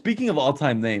the way, speaking of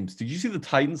all-time names, did you see the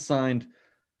Titans signed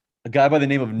a guy by the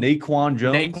name of Naquan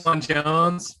Jones? Naquan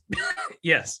Jones.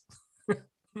 Yes.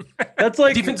 That's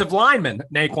like defensive lineman,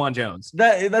 Naquan Jones.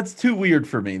 That's too weird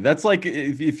for me. That's like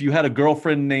if you had a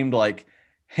girlfriend named like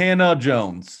Hannah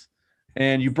Jones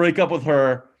and you break up with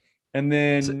her and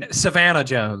then Savannah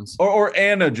Jones or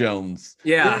Anna Jones.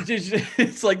 Yeah.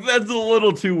 It's like, that's a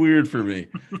little too weird for me.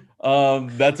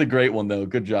 That's a great one though.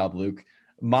 Good job, Luke.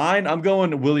 Mine, I'm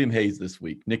going to William Hayes this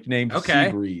week, nicknamed Sea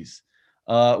Breeze.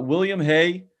 William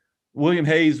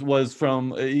Hayes was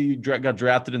he got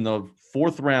drafted in the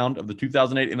 4th round of the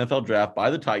 2008 NFL draft by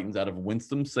the Titans out of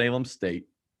Winston-Salem State.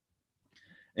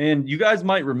 And you guys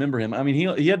might remember him. I mean,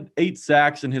 he had 8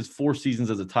 sacks in his 4 seasons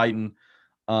as a Titan.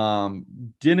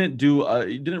 Didn't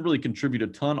really contribute a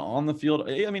ton on the field.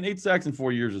 I mean, 8 sacks in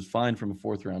 4 years is fine from a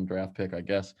 4th round draft pick, I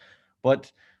guess. But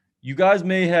you guys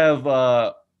may have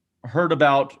heard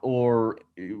about or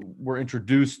were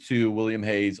introduced to William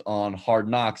Hayes on Hard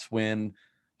Knocks when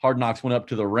Hard Knocks went up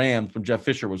to the Rams when Jeff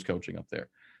Fisher was coaching up there.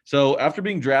 So after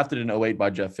being drafted in 2008 by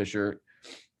Jeff Fisher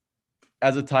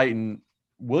as a Titan,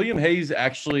 William Hayes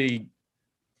actually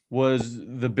was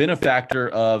the benefactor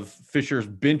of Fisher's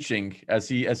benching as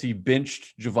he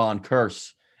benched Javon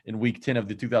Kearse in week 10 of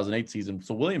the 2008 season.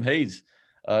 So William Hayes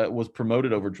was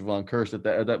promoted over Javon Kearse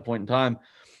at that point in time.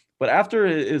 But after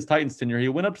his Titans tenure, he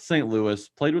went up to St. Louis,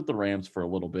 played with the Rams for a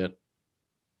little bit.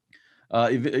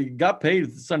 He got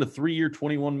paid, signed a 3-year,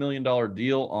 $21 million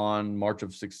deal on March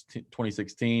of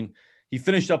 2016. He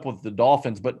finished up with the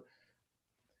Dolphins, but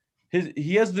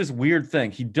he has this weird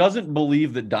thing. He doesn't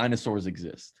believe that dinosaurs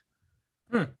exist.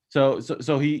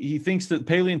 So he thinks that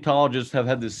paleontologists have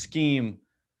had this scheme,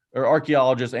 or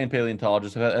archaeologists and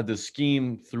paleontologists have had this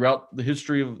scheme throughout the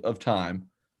history of time,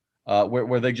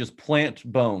 where they just plant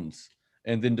bones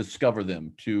and then discover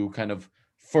them to kind of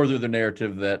further the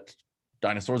narrative that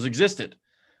dinosaurs existed.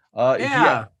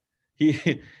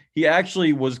 He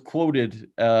actually was quoted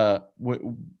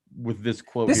with this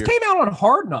quote. This here. came out on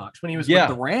Hard Knocks when he was with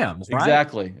the Rams,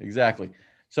 right? Exactly.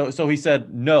 So he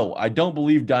said, "No, I don't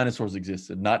believe dinosaurs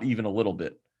existed, not even a little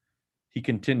bit." He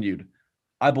continued,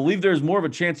 "I believe there's more of a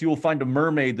chance you will find a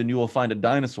mermaid than you will find a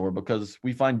dinosaur because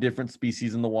we find different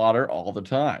species in the water all the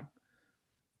time."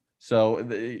 So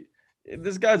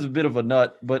this guy's a bit of a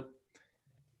nut, but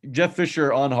Jeff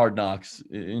Fisher on Hard Knocks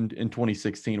in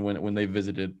 2016 when they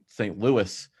visited St.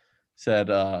 Louis said,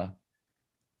 or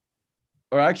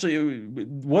actually,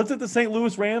 was it the St.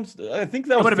 Louis Rams? I think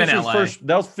that was Fisher's first.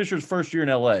 That was Fisher's first year in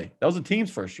LA. That was the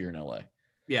team's first year in LA.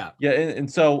 Yeah. Yeah.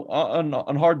 And so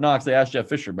on Hard Knocks, they asked Jeff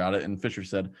Fisher about it. And Fisher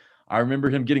said, I remember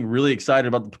him getting really excited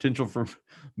about the potential for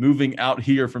moving out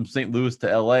here from St. Louis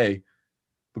to LA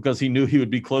because he knew he would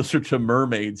be closer to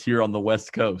mermaids here on the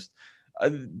West Coast.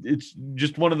 It's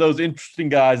just one of those interesting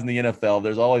guys in the NFL.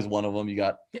 There's always one of them. You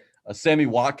got Sammy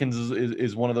Watkins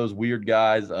is one of those weird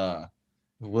guys.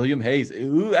 William Hayes,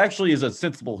 who actually is a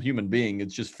sensible human being.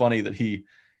 It's just funny that he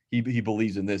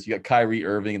believes in this. You got Kyrie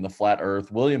Irving and the flat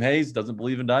earth. William Hayes doesn't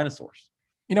believe in dinosaurs.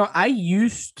 I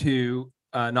used to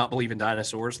not believe in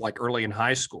dinosaurs like early in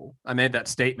high school. I made that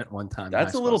statement one time.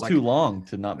 That's a little too long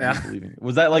to not be believing it.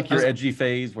 Was that like your edgy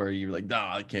phase where you're like,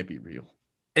 nah, it can't be real?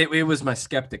 It was my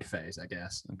skeptic phase, I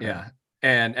guess. Okay. Yeah.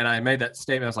 And I made that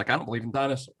statement. I was like, I don't believe in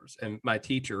dinosaurs. And my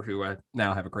teacher, who I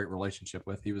now have a great relationship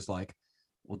with, he was like,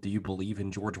 well, do you believe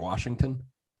in George Washington?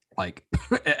 Like,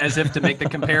 as if to make the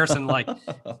comparison, like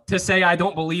to say I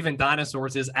don't believe in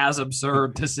dinosaurs is as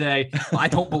absurd to say I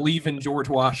don't believe in George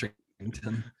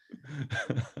Washington.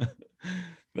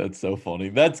 That's so funny.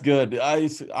 That's good.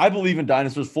 I believe in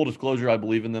dinosaurs. Full disclosure, I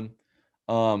believe in them.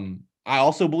 I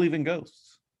also believe in ghosts.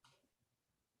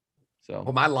 So,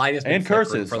 well, my light has been and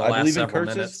curses. For the I last believe in several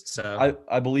curses. Minutes, so.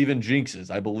 I believe in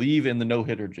jinxes. I believe in the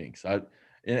no-hitter jinx.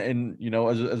 And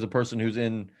as a person who's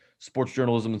in sports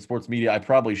journalism and sports media, I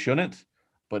probably shouldn't,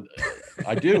 but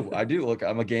I do. Look,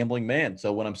 I'm a gambling man.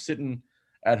 So when I'm sitting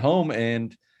at home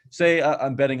and say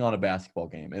I'm betting on a basketball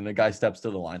game and a guy steps to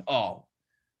the line,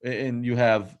 and you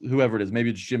have whoever it is,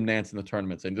 maybe it's Jim Nance in the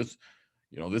tournament saying this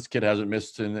kid hasn't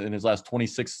missed in his last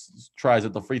 26 tries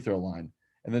at the free throw line.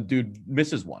 And the dude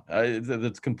misses one.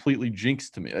 That's completely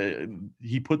jinxed to me.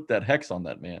 He put that hex on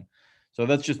that man. So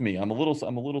that's just me. I'm a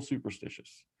little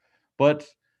superstitious. But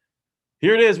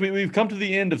here it is. We've come to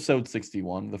the end of Sode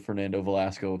 61, the Fernando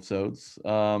Velasco of Sodes.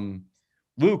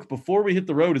 Luke, before we hit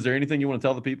the road, is there anything you want to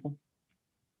tell the people?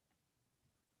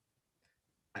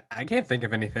 I can't think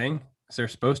of anything. Is there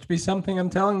supposed to be something I'm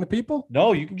telling the people?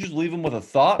 No, you can just leave them with a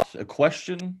thought, a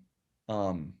question,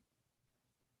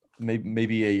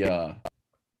 maybe a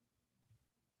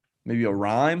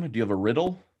rhyme. Do you have a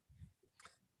riddle?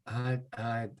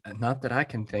 Not that I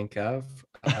can think of.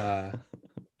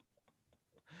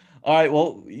 All right.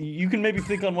 Well, you can maybe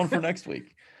think on one for next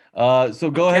week.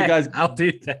 So go ahead, guys. I'll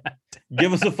do that.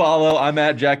 Give us a follow. I'm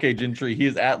at Jack A. Gentry. He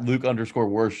is at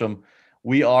Luke_Worsham.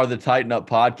 We are the Tighten Up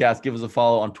Podcast. Give us a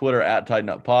follow on Twitter at Tighten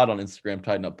Up Pod, on Instagram,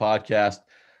 Tighten Up Podcast.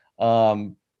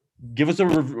 Give us a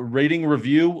rating,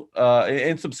 review,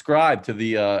 and subscribe to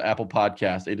the Apple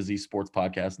Podcast, A to Z Sports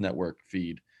Podcast Network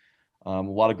feed. A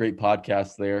lot of great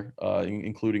podcasts there,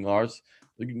 including ours.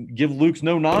 Give Luke's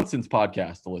No Nonsense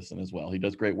podcast to listen as well. He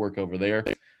does great work over there.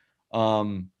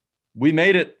 We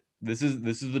made it. This is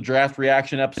the draft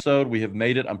reaction episode. We have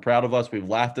made it. I'm proud of us. We've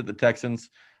laughed at the Texans.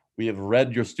 We have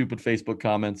read your stupid Facebook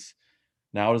comments.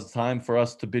 Now it is time for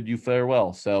us to bid you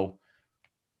farewell. So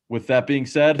with that being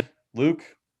said, Luke,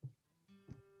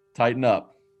 tighten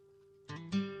up.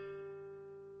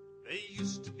 They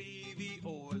used to be the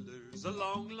Oilers a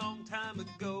long, long time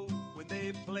ago when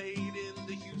they played in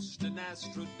the Houston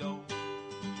Astrodome.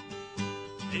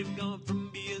 They've gone from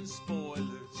being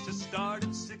spoilers to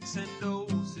starting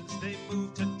 6-0 since they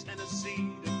moved to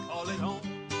Tennessee to call it home.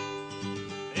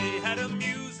 They had a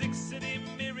Music City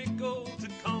miracle to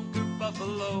conquer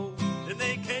Buffalo. Then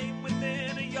they came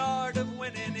within a yard of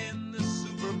winning in the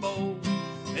Super Bowl.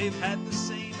 They've had the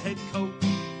same head coach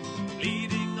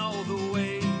leading all the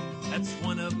way. That's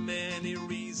one of many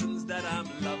reasons that I'm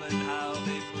loving how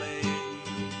they play.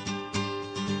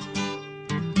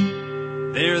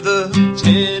 They're the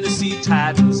Tennessee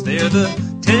Titans. They're the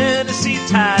Tennessee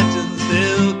Titans.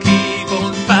 They'll keep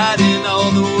on fighting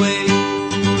all the way.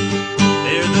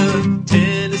 They're the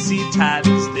Tennessee Titans.